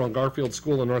streets around Garfield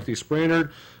School in Northeast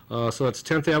Brainerd. So that's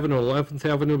 10th Avenue, 11th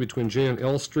Avenue between J and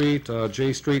L Street,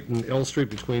 J Street and L Street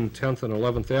between 10th and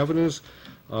 11th Avenues.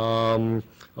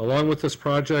 Along with this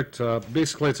project,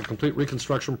 basically it's a complete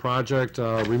reconstruction project,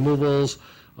 removals.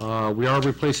 We are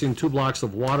replacing 2 blocks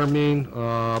of water main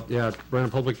at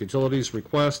Brainerd Public Utilities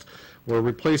request. We're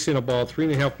replacing about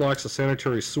 3.5 blocks of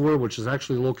sanitary sewer, which is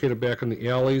actually located back in the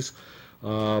alleys.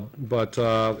 But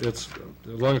it's,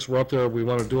 as long as we're up there, we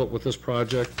want to do it with this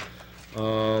project.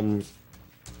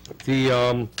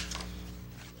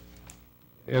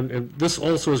 And this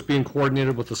also is being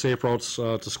coordinated with the Safe Routes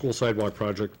to School Sidewalk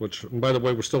Project, which, and by the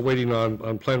way, we're still waiting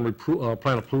on plan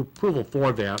approval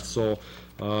for that. So,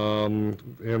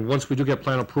 and once we do get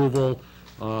plan approval,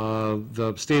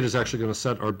 the state is actually going to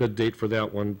set our bid date for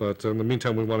that one. But in the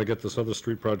meantime, we want to get this other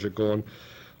street project going.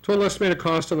 Total estimated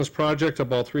cost on this project,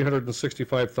 about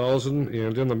 $365,000.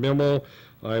 And in the memo,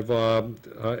 I've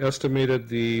estimated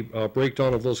the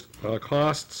breakdown of those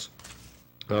costs.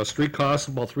 Street costs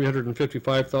about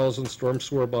 $355,000, storm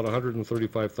sewer about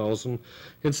 $135,000.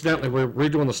 Incidentally, we're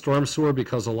redoing the storm sewer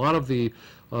because a lot of the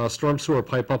storm sewer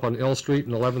pipe up on L Street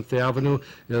and 11th Avenue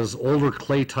is older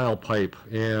clay tile pipe,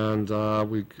 and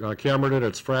we cambered it,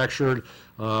 it's fractured.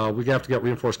 We have to get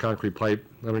reinforced concrete pipe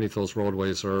underneath those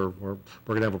roadways, or we're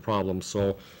going to have a problem.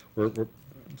 So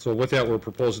so with that, we're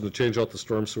proposing to change out the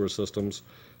storm sewer systems.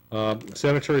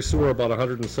 Sanitary sewer about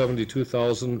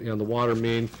 $172,000, and the water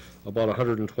main about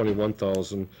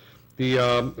 $121,000.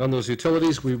 On those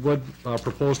utilities, we would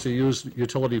propose to use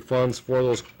utility funds for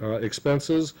those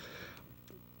expenses.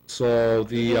 So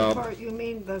You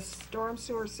mean the storm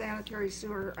sewer, sanitary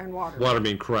sewer, and water? water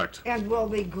main, correct. And will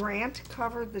the grant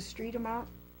cover the street amount?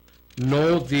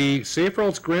 No, the Safe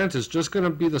Routes grant is just going to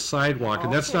be the sidewalk,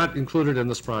 and that's Okay. not included in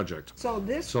this project. So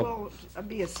this So- will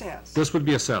be assessed? This would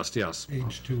be assessed, yes.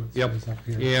 Page 2, it Yep. says up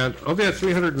here. And of that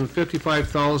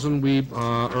 355,000, we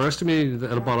are estimating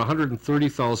that about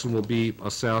 130,000 will be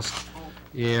assessed.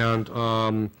 And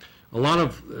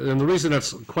and the reason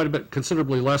that's quite a bit,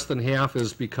 considerably less than half,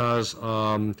 is because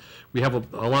we have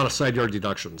a lot of side yard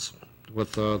deductions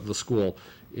with the school.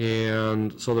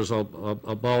 And so there's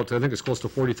about, I think it's close to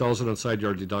 40,000 in side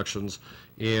yard deductions.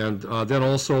 And then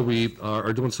also we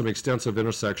are doing some extensive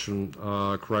intersection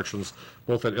corrections,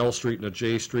 both at L Street and at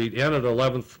J Street and at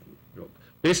 11th.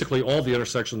 Basically, all the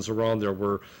intersections around there,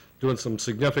 we're doing some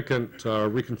significant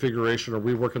reconfiguration or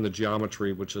reworking the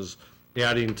geometry, which is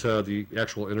adding to the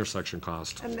actual intersection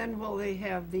cost. And then will they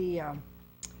have the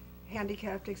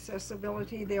handicapped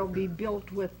accessibility? They'll be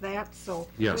built with that, so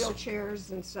Yes.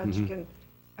 wheelchairs and such can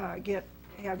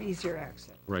have easier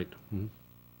access. Right. Mhm.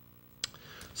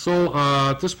 So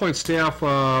at this point, staff,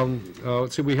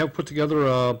 let's see, we have put together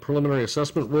a preliminary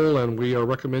assessment rule, and we are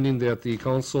recommending that the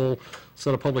council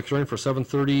set a public hearing for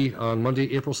 7:30 on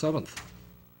Monday, April 7th.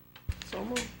 So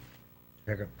move.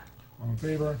 Second. All in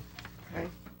favor? Okay.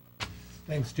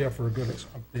 Thanks, Jeff, for a good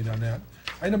update on that.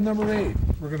 Item number 8,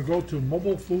 we're going to go to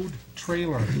mobile food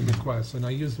trailer requests, and I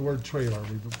use the word trailer.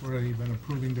 We've already been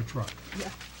approving the truck.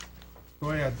 Yeah. Go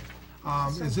ahead.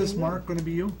 Is this Mark going to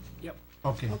be you? Yep.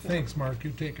 Okay, thanks, Mark.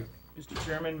 You take it. Mr.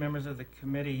 Chairman, members of the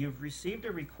committee, you've received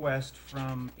a request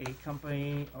from a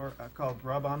company called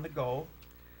Grub on the Go.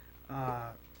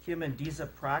 Kim and Diza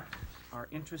Proc are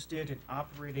interested in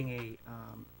operating a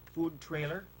food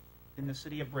trailer in the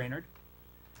city of Brainerd.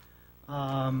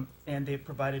 And they've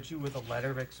provided you with a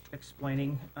letter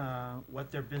explaining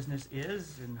what their business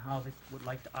is and how they would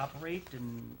like to operate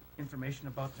and information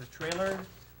about their trailer.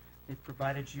 They've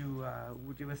provided you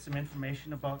with some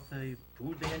information about the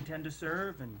food they intend to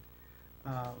serve, and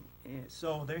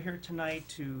so they're here tonight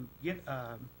to get,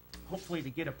 hopefully to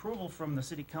get approval from the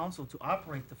city council to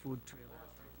operate the food trailer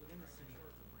within the city of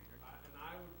Brainerd. And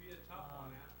I would be a tough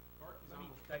one at Let me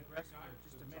digress for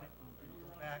just a minute and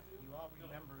go back. You all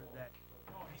remember that this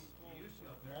whole issue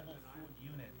of mobile food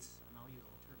units, and I'll use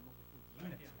the term mobile food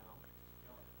units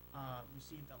now,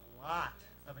 received a lot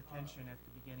of attention at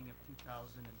the beginning of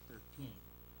 2013.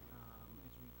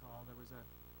 As you recall, there was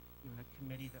even a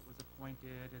committee that was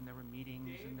appointed, and there were meetings,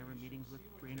 with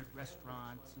Brainerd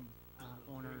restaurants and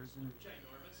owners and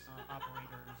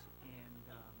operators, and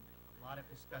a lot of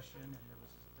discussion, and there was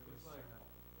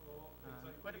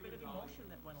quite a bit of emotion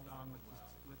that went along with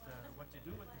what to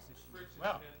do with this issue as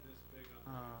well.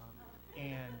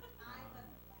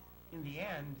 In the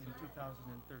end, in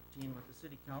 2013, what the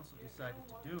city council decided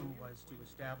to do was to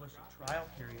establish a trial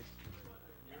period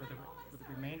for the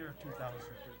remainder of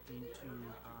 2013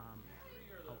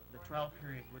 the trial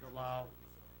period would allow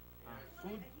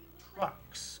food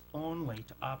trucks only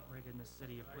to operate in the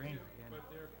city of Brainerd. And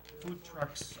food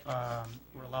trucks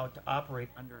were allowed to operate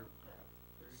under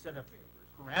a set of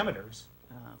parameters,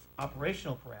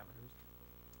 operational parameters,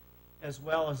 as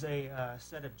well as a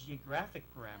set of geographic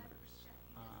parameters.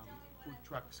 Food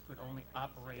trucks could only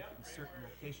operate in certain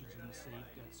locations in the city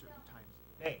at certain times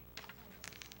of the day.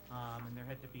 And there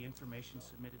had to be information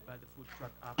submitted by the food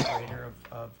truck operator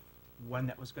of when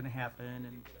that was going to happen, and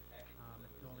it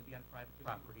could only be on private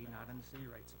property, not on the city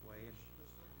rights of way,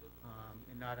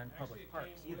 and not on public parks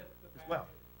either as well.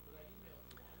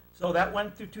 So that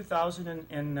went through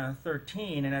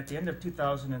 2013, and at the end of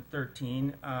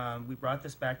 2013, we brought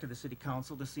this back to the city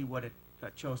council to see what it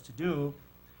chose to do.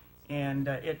 And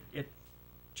it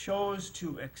chose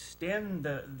to extend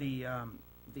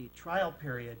the trial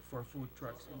period for food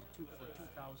trucks for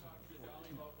 2014,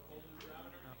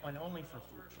 and only for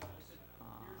food trucks.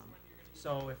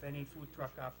 So if any food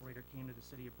truck operator came to the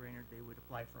city of Brainerd, they would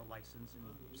apply for a license and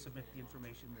submit the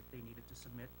information that they needed to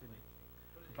submit, and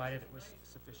provided it was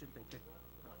sufficient, they could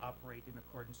operate in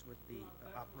accordance with the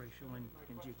operational and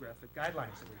geographic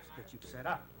guidelines that you've set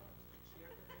up.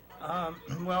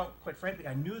 Well, quite frankly,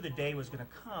 I knew the day was going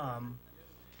to come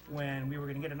when we were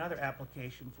going to get another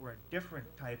application for a different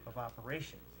type of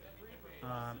operation.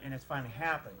 And it's finally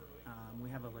happened. We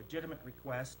have a legitimate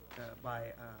request by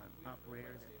an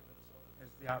operator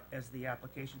that, as the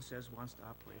application says, wants to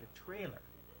operate a trailer.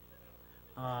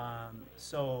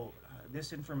 So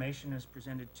this information is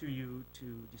presented to you to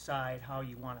decide how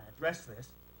you want to address this.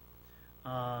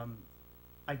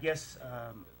 I guess,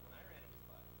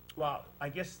 well, I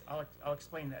guess I'll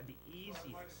explain that the easiest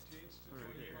or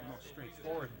the most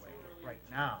straightforward way right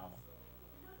now,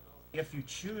 if you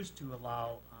choose to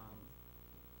allow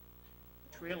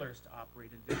trailers to operate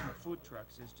additional food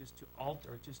trucks, is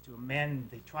just to amend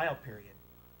the trial period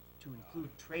to include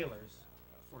trailers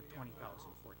for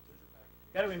 2014.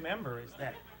 Got to remember is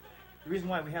that the reason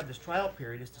why we have this trial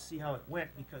period is to see how it went,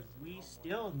 because we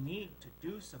still need to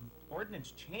do some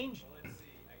ordinance changes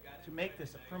to make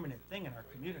this a permanent thing in our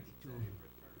community.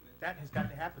 That has got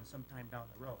to happen sometime down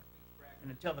the road.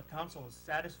 And until the council is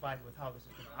satisfied with how this is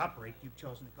going to operate, you've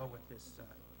chosen to go with this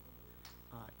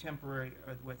temporary,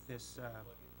 or with this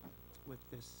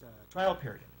trial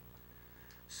period.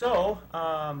 So,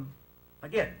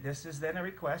 again, this is then a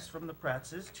request from the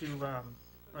Pratzes to,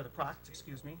 or the Procts,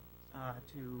 excuse me,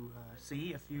 to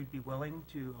see if you'd be willing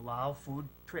to allow food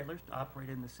trailers to operate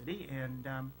in the city.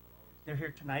 And they're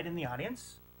here tonight in the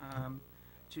audience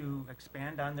to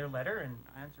expand on their letter and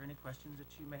answer any questions that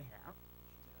you may have.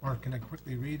 Mark, can I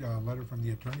quickly read a letter from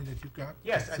the attorney that you've got?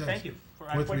 Yes, It says, thank you.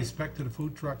 With respect to the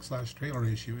food truck/trailer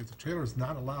issue, if the trailer is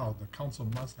not allowed, the council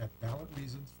must have valid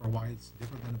reasons for why it's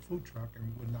different than a food truck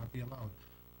and would not be allowed.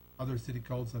 Other city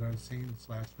codes that I've seen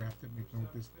 /drafted make no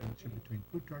distinction between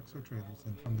food trucks or trailers,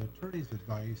 and from the attorney's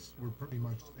advice, we're pretty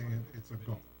much saying it's a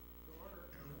go.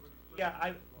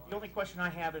 Yeah, the only question I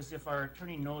have is if our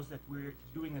attorney knows that we're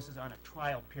doing this as on a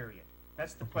trial period.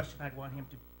 That's the question I'd want him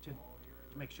to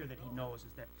make sure that he knows,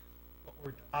 is that what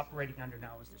we're operating under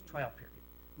now is this trial period,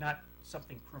 not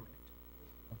something permanent.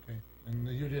 Okay, and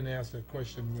you didn't ask that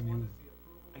question when you...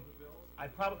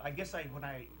 I guess I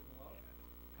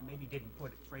maybe didn't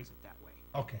phrase it that way.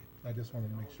 Okay, I just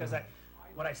wanted to make sure. Because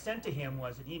what I sent to him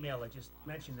was an email that just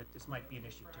mentioned that this might be an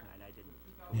issue tonight. I didn't.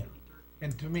 Yeah.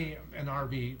 And to me, an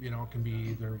RV, can be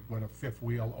either with a fifth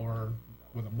wheel or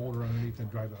with a motor underneath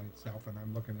and drive by itself, and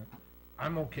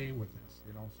I'm okay with this,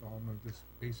 so I'm gonna just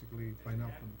basically find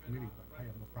out from the committee, but I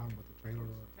have no problem with the trailer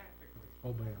or if it's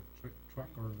pulled by a truck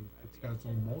or if it's got its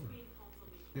own motor.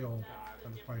 Still,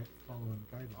 I'm following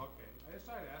the guidelines.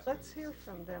 Let's hear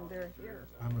from them, they're here.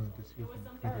 I'm gonna just hear from the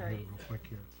committee here real quick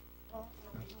here.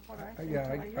 What I think Yeah,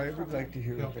 when I hear would from like them. to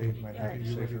hear what they might have to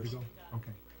You say ready to first. go?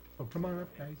 Okay, so come on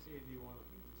up, guys. Hey, do you want to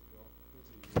do this bill?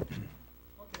 It's a year.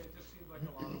 Okay, it just seemed like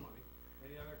a lot of money.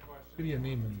 Any other questions? Give me a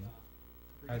name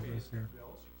and address here.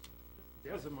 Bills?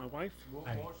 This is my wife.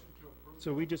 Hi. Motion to approve.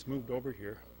 So we just moved over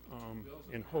here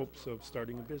in hopes of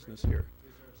starting a business here.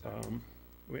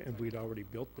 And we'd already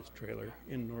built this trailer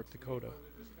in North Dakota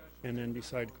and then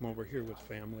decided to come over here with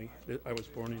family. I was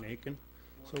born in Aiken,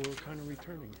 so we're kind of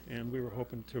returning. And we were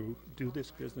hoping to do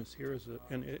this business here,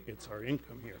 and it's our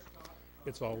income here.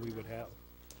 It's all we would have.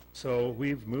 So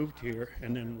we've moved here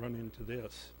and then run into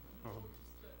this.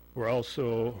 We're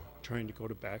also trying to go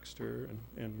to Baxter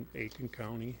and Aiken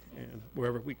County and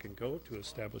wherever we can go to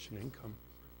establish an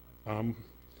income.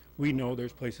 We know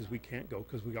there's places we can't go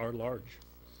because we are large.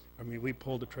 I mean, we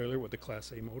pulled a trailer with a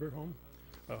Class A motorhome.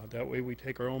 That way we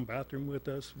take our own bathroom with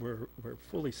us. We're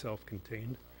fully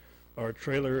self-contained. Our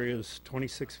trailer is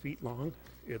 26 feet long.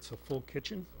 It's a full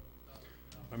kitchen.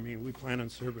 I mean, we plan on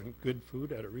serving good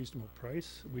food at a reasonable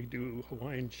price. We do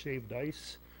Hawaiian shaved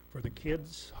ice for the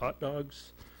kids, hot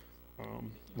dogs.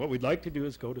 What we'd like to do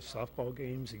is go to softball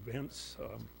games, events,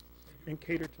 and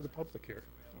cater to the public here.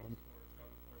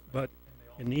 But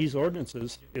in these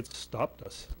ordinances, it's stopped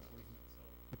us.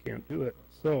 We can't do it.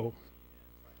 So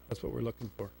that's what we're looking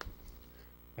for.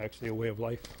 Actually, a way of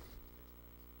life.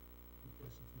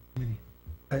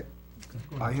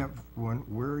 I have one.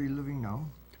 Where are you living now?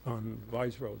 On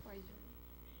Wise Road,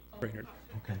 Brainerd.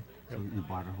 Okay. So you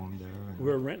bought a home there? And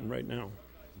We're renting right now.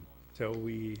 So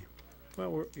we're,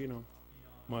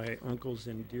 my uncle's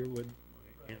in Deerwood,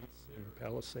 my aunt's in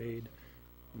Palisade,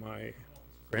 my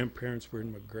grandparents were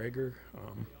in McGregor,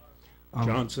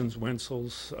 Johnson's,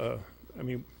 Wenzel's.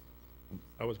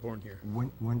 I was born here.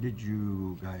 When did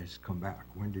you guys come back?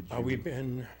 When did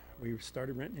you? We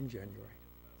started renting in January.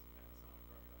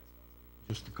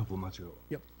 Just a couple of months ago?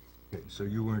 Yep. Okay, so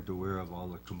you weren't aware of all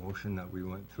the commotion that we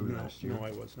went through last year? No,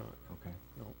 I was not. Okay.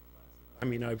 No. I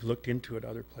mean, I've looked into it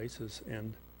other places,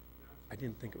 and I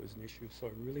didn't think it was an issue, so I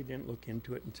really didn't look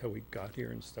into it until we got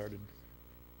here and started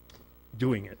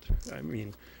doing it. I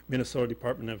mean, Minnesota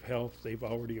Department of Health, they've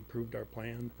already approved our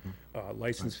plan.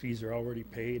 License fees are already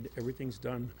paid, everything's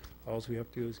done. All we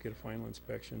have to do is get a final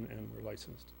inspection and we're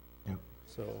licensed. Yep.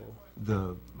 So,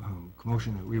 The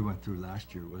commotion that we went through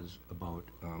last year was about,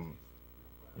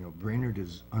 you know, Brainerd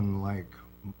is unlike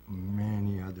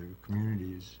many other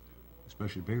communities,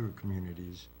 especially bigger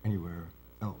communities, anywhere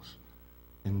else,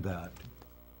 in that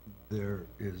there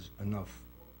is enough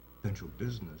potential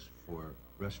business for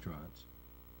restaurants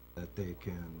that they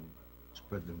can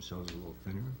spread themselves a little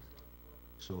thinner,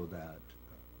 so that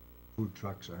food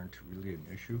trucks aren't really an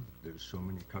issue. There's so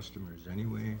many customers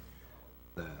anyway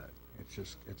that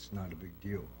it's not a big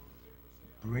deal.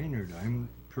 Brainerd, I'm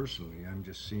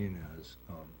just seeing as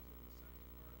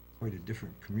quite a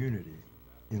different community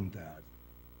in that,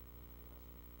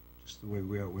 just the way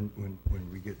we are, when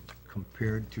we get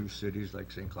compared to cities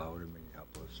like St. Cloud or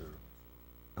Minneapolis or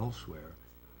elsewhere,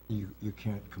 you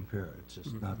can't compare. It's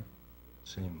just not the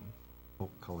same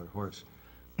colored horse.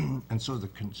 And so the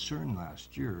concern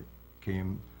last year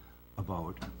came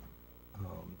about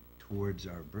towards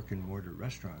our brick and mortar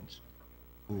restaurants,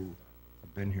 who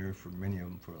have been here for many of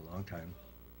them for a long time,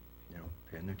 you know,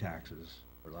 paying their taxes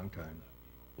for a long time,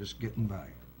 just getting by.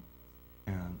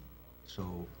 And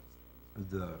so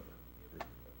the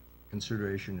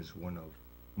consideration is one of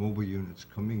mobile units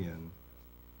coming in,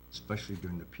 especially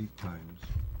during the peak times,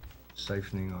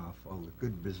 siphoning off all the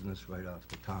good business right off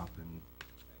the top, and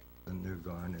then they're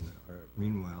gone. And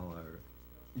meanwhile,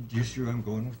 do you see where I'm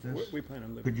going with this? we plan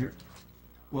on living Could you? here.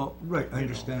 Well, right, I You know,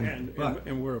 understand, but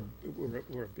and we're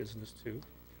a business too.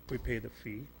 We pay the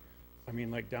fee. I mean,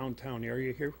 like downtown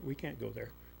area here, we can't go there.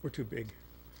 We're too big.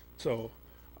 So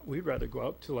we'd rather go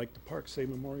out to like the park, say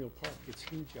Memorial Park. It's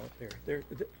huge out there.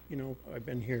 You know, I've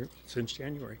been here since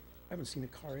January. I haven't seen a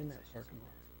car in that parking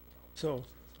lot. So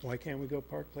why can't we go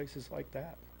park places like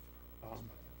that?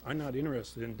 I'm not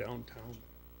interested in downtown.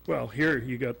 Well, here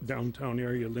you got downtown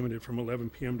area limited from 11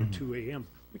 p.m. to 2 a.m.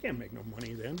 We can't make no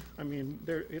money then. I mean,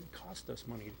 it cost us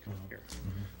money to come here.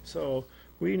 So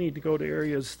we need to go to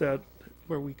areas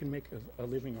where we can make a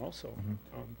living also,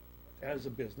 as a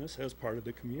business, as part of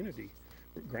the community.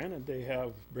 Granted, they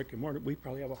have brick and mortar. We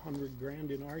probably have 100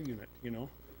 grand in our unit, you know.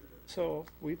 So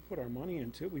we put our money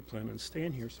into it. We plan on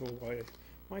staying here. So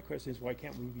my question is, why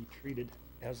can't we be treated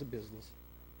as a business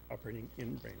operating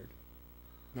in Brainerd?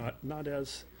 Not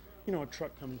as, you know, a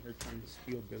truck coming here trying to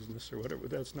steal business or whatever.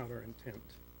 That's not our intent.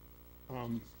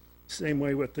 Same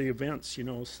way with the events, you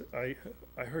know, I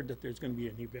heard that there's going to be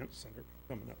an event center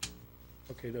coming up.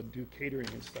 Okay, they'll do catering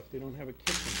and stuff. They don't have a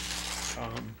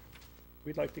kitchen.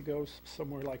 We'd like to go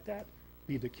somewhere like that,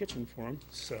 be the kitchen for them,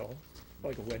 sell,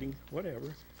 like a wedding,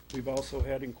 whatever. We've also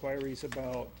had inquiries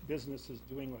about businesses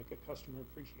doing like a customer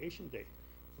appreciation day.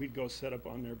 We'd go set up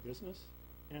on their business,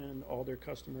 and all their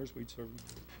customers, we'd serve them.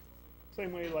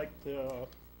 Same way like the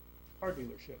car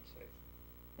dealerships say.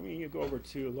 I mean, you go over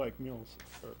to like Mills,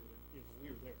 or, you know, we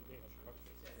were there today.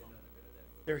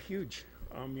 They're huge.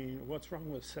 I mean, what's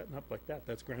wrong with setting up like that?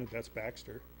 That's granted, that's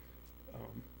Baxter.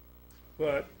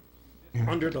 But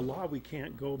under the law, we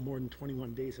can't go more than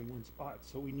 21 days in one spot.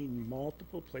 So we need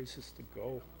multiple places to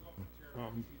go,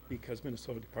 because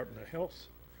Minnesota Department of Health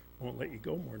won't let you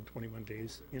go more than 21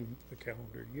 days in a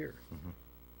calendar year.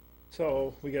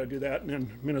 So we got to do that. And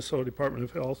then Minnesota Department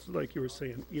of Health, like you were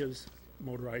saying, is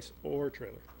motorized or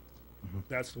trailer.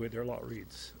 That's the way their law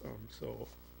reads.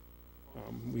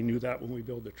 We knew that when we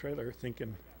built the trailer,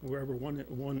 thinking wherever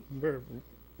wherever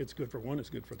it's good for one is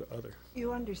good for the other.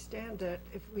 You understand that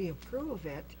if we approve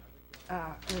it,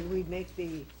 and we make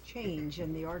the change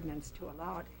in the ordinance to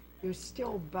allow it, you're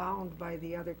still bound by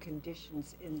the other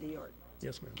conditions in the ordinance.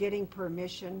 Yes, ma'am. Getting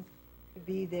permission to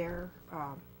be there,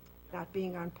 not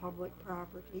being on public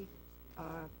property. I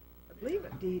believe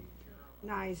it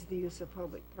denies the use of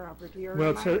public property. Or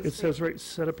Well, am I it says right,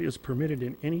 setup is permitted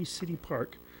in any city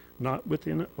park, not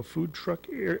within a food truck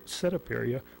setup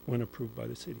area when approved by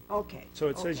the city. Okay. So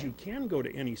it says okay. you can go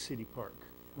to any city park.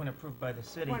 When approved by the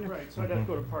city. When- Right, so I'd have to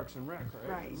go to Parks and Rec,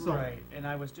 right? Right. Right, and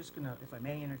I was just gonna, if I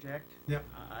may interject. Yeah.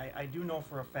 I do know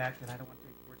for a fact, and I don't want to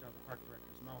take words out of the park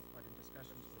director's mouth, but in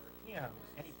discussions with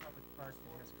any public park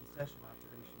that has concession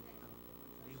operations,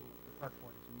 the park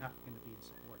board is not gonna be in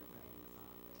support of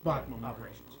But having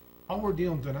operations. all we're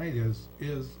dealing tonight is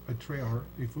a trailer,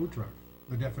 a food truck.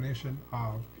 The definition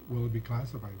of will it be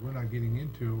classified? We're not getting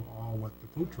into all what the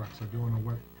food trucks are doing or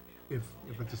what, if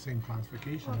it's the same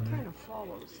classification. Well, I it mean, kind of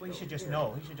follows. Well, he should though, just here.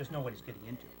 know, he should just know what he's getting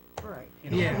into. Right.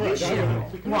 you know. Yeah, Right. yeah,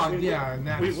 well, yeah, and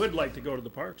that's, We would like to go to the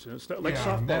parks and stuff, like yeah,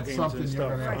 softball that's games something and you're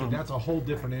gonna stuff. have to, that's a whole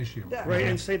different issue. That- Right,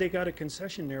 and say they got a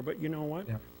concession there, but you know what?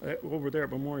 Yeah. Over there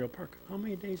at Memorial Park, how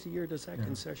many days a year does that Yeah.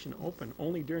 concession open?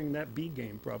 Only during that B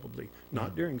game, probably,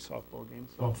 not during softball games.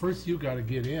 So Well, first you gotta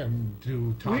get in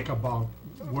to talk about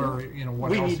where, you know,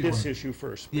 what we else need you this want. issue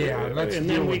first. Yeah, let's And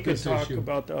deal then we with could this talk issue.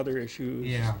 about the other issues.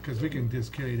 Yeah, because we can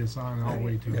just carry this on all the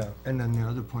way to. Yeah, and then the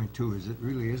other point too is it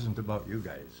really isn't about you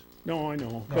guys. No, I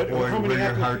know, but Or how many where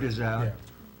your heart applicants, is Yeah. at,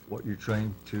 what you're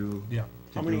trying to. Yeah.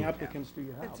 how to many do. applicants do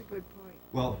you have? That's a good point.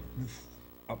 Well,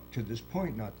 up to this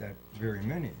point, not that very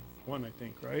many. One, I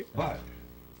think, right? But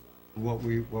what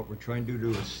we're trying to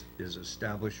do is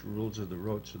establish rules of the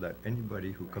road so that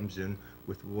anybody who comes in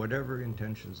with whatever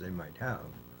intentions they might have.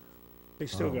 They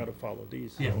still gotta follow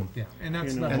these. Yeah, so- yeah, and that's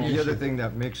You the know, And whole the other issue. thing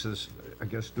that makes this, I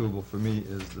guess, doable for me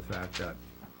is the fact that,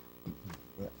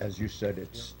 as you said,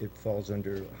 it falls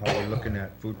under how we're looking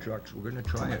at food trucks. We're gonna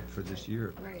try it for this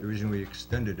year. Right. The reason we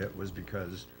extended it was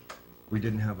because we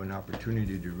didn't have an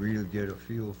opportunity to really get a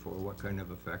feel for what kind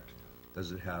of effect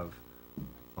does it have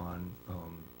on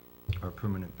our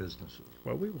permanent businesses.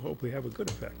 Well, we hope we have a good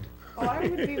effect. Oh, I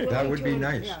would be willing to. That would be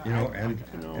nice, yeah, you know, I-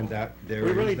 and that there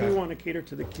We is really do that- want to cater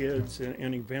to the kids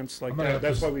and events like I'm gonna that. have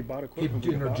That's to why we bought equipment.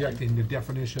 Keep we bought. interjecting the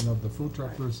definition of the food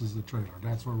truck versus the trailer,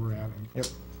 that's where we're at. Yep.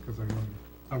 Because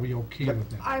are we okay with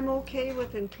that? I'm okay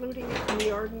with including it in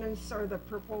the ordinance or the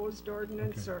proposed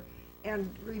ordinance or, and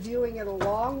reviewing it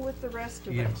along with the rest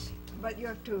of it. Yes. But you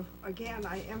have to, again,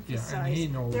 I he emphasize,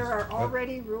 knows. there are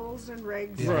already rules and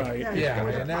regs. Right. that Yeah,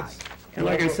 would and apply. that's, And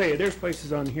like I say, there's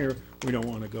places on here we don't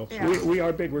want to go. Yeah. We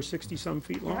are big, we're 60-some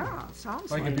feet long. Yeah, sounds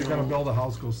like like, if you're gonna build a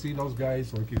house, go see those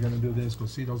guys, like you're gonna do this, go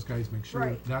see those guys, make sure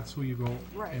Right. that's who you go.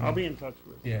 Right. and- I'll be in touch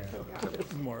with Yeah,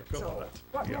 Mark so, about that.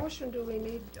 what Yeah. motion do we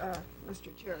need, Mr.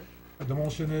 Chair? the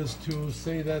motion is to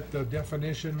say that the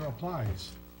definition applies.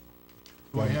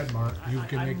 Go ahead, Mark, you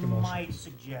can make the I motion. might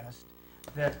suggest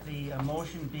that the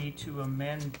motion be to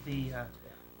amend the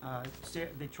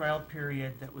trial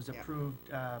period that was Yeah. approved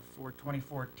for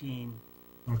 2014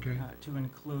 Okay, to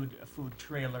include food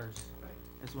trailers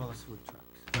as well as food trucks.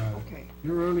 got it. Okay,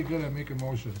 You're really good at making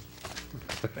motions.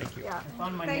 Thank you. yeah,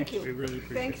 On my thank next- We you. really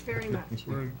appreciate it. Thanks very much.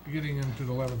 We're getting into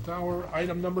the 11th hour.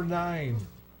 Item number 9.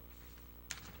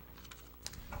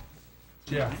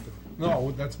 Jeff,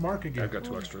 no, that's Mark again. I've got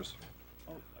 2 extras.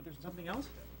 Oh, there's something else?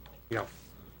 Yeah.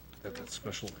 That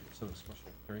special, is it a special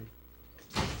hearing?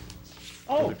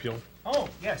 Oh, The appeal? oh,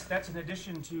 yes, that's in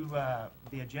addition to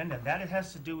the agenda. That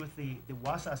has to do with the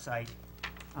Wassa site.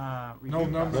 No, review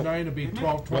number process. 9 would be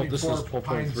Well, this is 1224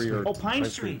 Pine 1223 Street. or- Oh, Pine Pine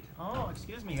Street. Street. Oh,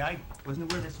 excuse me, I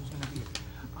wasn't aware this was gonna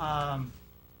be.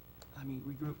 Let me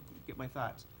regroup, get my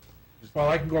thoughts. Well,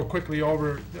 I can go quickly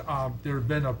over, there's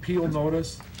been appeal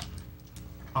notice.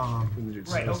 We need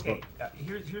to Right, discuss okay,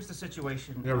 here's the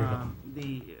situation. There we go.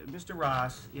 Mr.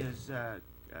 Ross is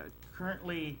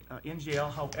currently in jail,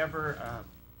 however,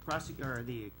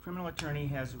 the criminal attorney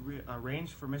has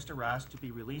arranged for Mr. Ross to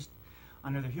be released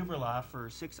under the Huber law for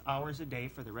 6 hours a day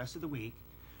for the rest of the week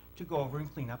to go over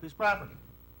and clean up his property.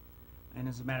 And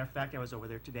as a matter of fact, I was over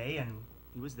there today, and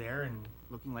he was there and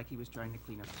looking like he was trying to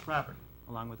clean up his property,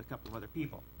 along with a couple of other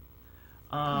people.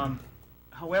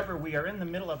 However, we are in the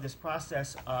middle of this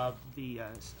process of the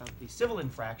civil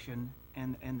infraction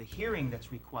and the hearing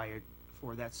that's required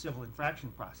for that civil infraction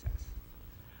process.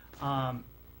 And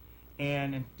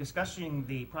in discussing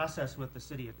the process with the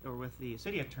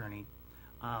city attorney,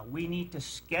 we need to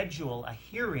schedule a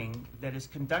hearing that is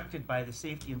conducted by the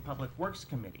Safety and Public Works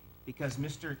Committee, because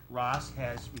Mr. Ross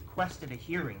has requested a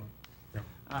hearing,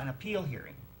 an appeal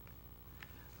hearing,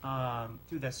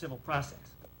 through that civil process.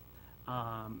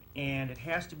 And it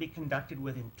has to be conducted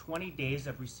within 20 days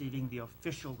of receiving the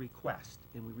official request.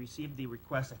 And we received the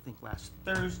request, I think, last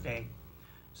Thursday.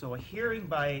 So a hearing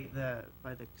by the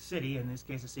city, in this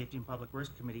case the Safety and Public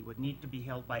Works Committee, would need to be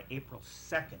held by April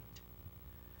 2nd.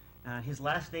 His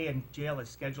last day in jail is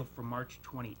scheduled for March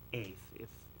 28th.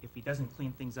 If he doesn't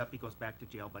clean things up, he goes back to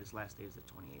jail, but his last day is the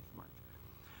 28th of March.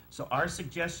 So our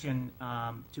suggestion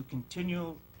to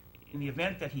continue, in the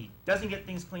event that he doesn't get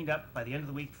things cleaned up by the end of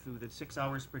the week through the 6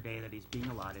 hours per day that he's being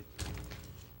allotted,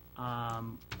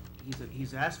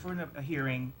 he's asked for a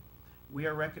hearing. We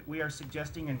are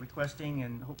suggesting and requesting,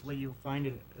 and hopefully you'll find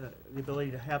it, the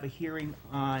ability to have a hearing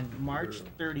on March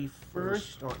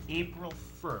 31st or April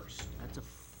 1st. That's a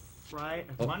Friday,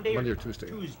 Oh, Monday Monday or Tuesday.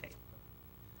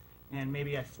 And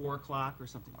maybe at 4 o'clock or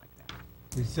something like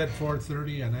that. We said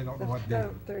 4:30, and I don't know what day.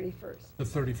 The 31st. The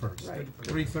 31st. Right.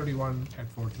 3:31 at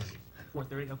 4:30.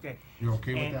 4:30, okay. You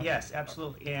okay with And that? yes,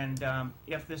 absolutely. And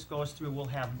if this goes through, we'll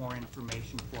have more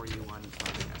information for you on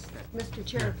this. Mr.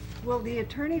 Chair, will the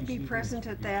attorney be present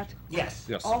at that? Yes.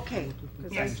 Yes. Okay,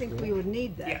 because I Yes. think we would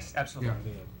need that. Yes,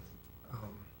 absolutely.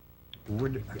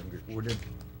 Would it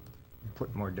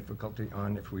put more difficulty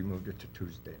on if we moved it to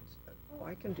Tuesday instead? Oh,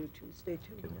 I can do Tuesday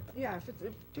too. Can you? Yeah, if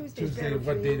Tuesday's Tuesday, better for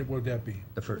what date you. would that be?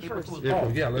 The first. April First. 12th. Oh,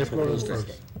 yeah, let's go to the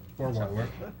Tuesday. first. 4-1, right?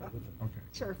 Okay.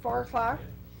 Sure, 4 o'clock?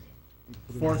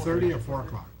 4:30 or 4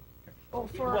 o'clock? Oh,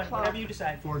 4 Whatever o'clock. you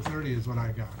decide. 4:30 is what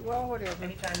I got. Well, whatever.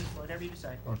 Anytime, whatever you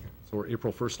decide. Okay. So we're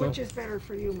April 1st now? Which is better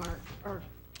for you, Mark? Or,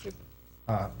 okay,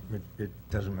 It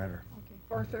doesn't matter.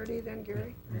 4:30 then,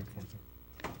 Gary?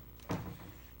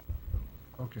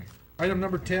 Okay. Item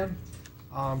number 10,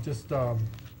 just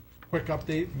quick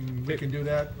update, and we can do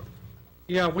that.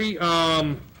 Yeah, we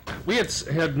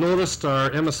had noticed our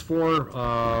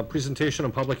MS4 presentation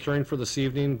and public hearing for this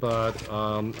evening, but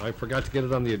I forgot to get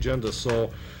it on the agenda,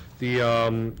 so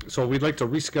so we'd like to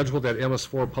reschedule that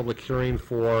MS4 public hearing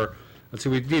for, let's see,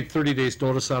 we need 30 days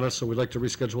notice on it, so we'd like to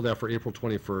reschedule that for April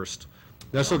 21st.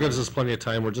 That still gives us plenty of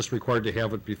time, we're just required to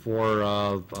have it before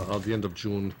the end of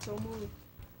June. So moved.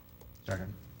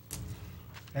 Second.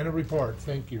 And a report,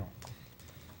 thank you.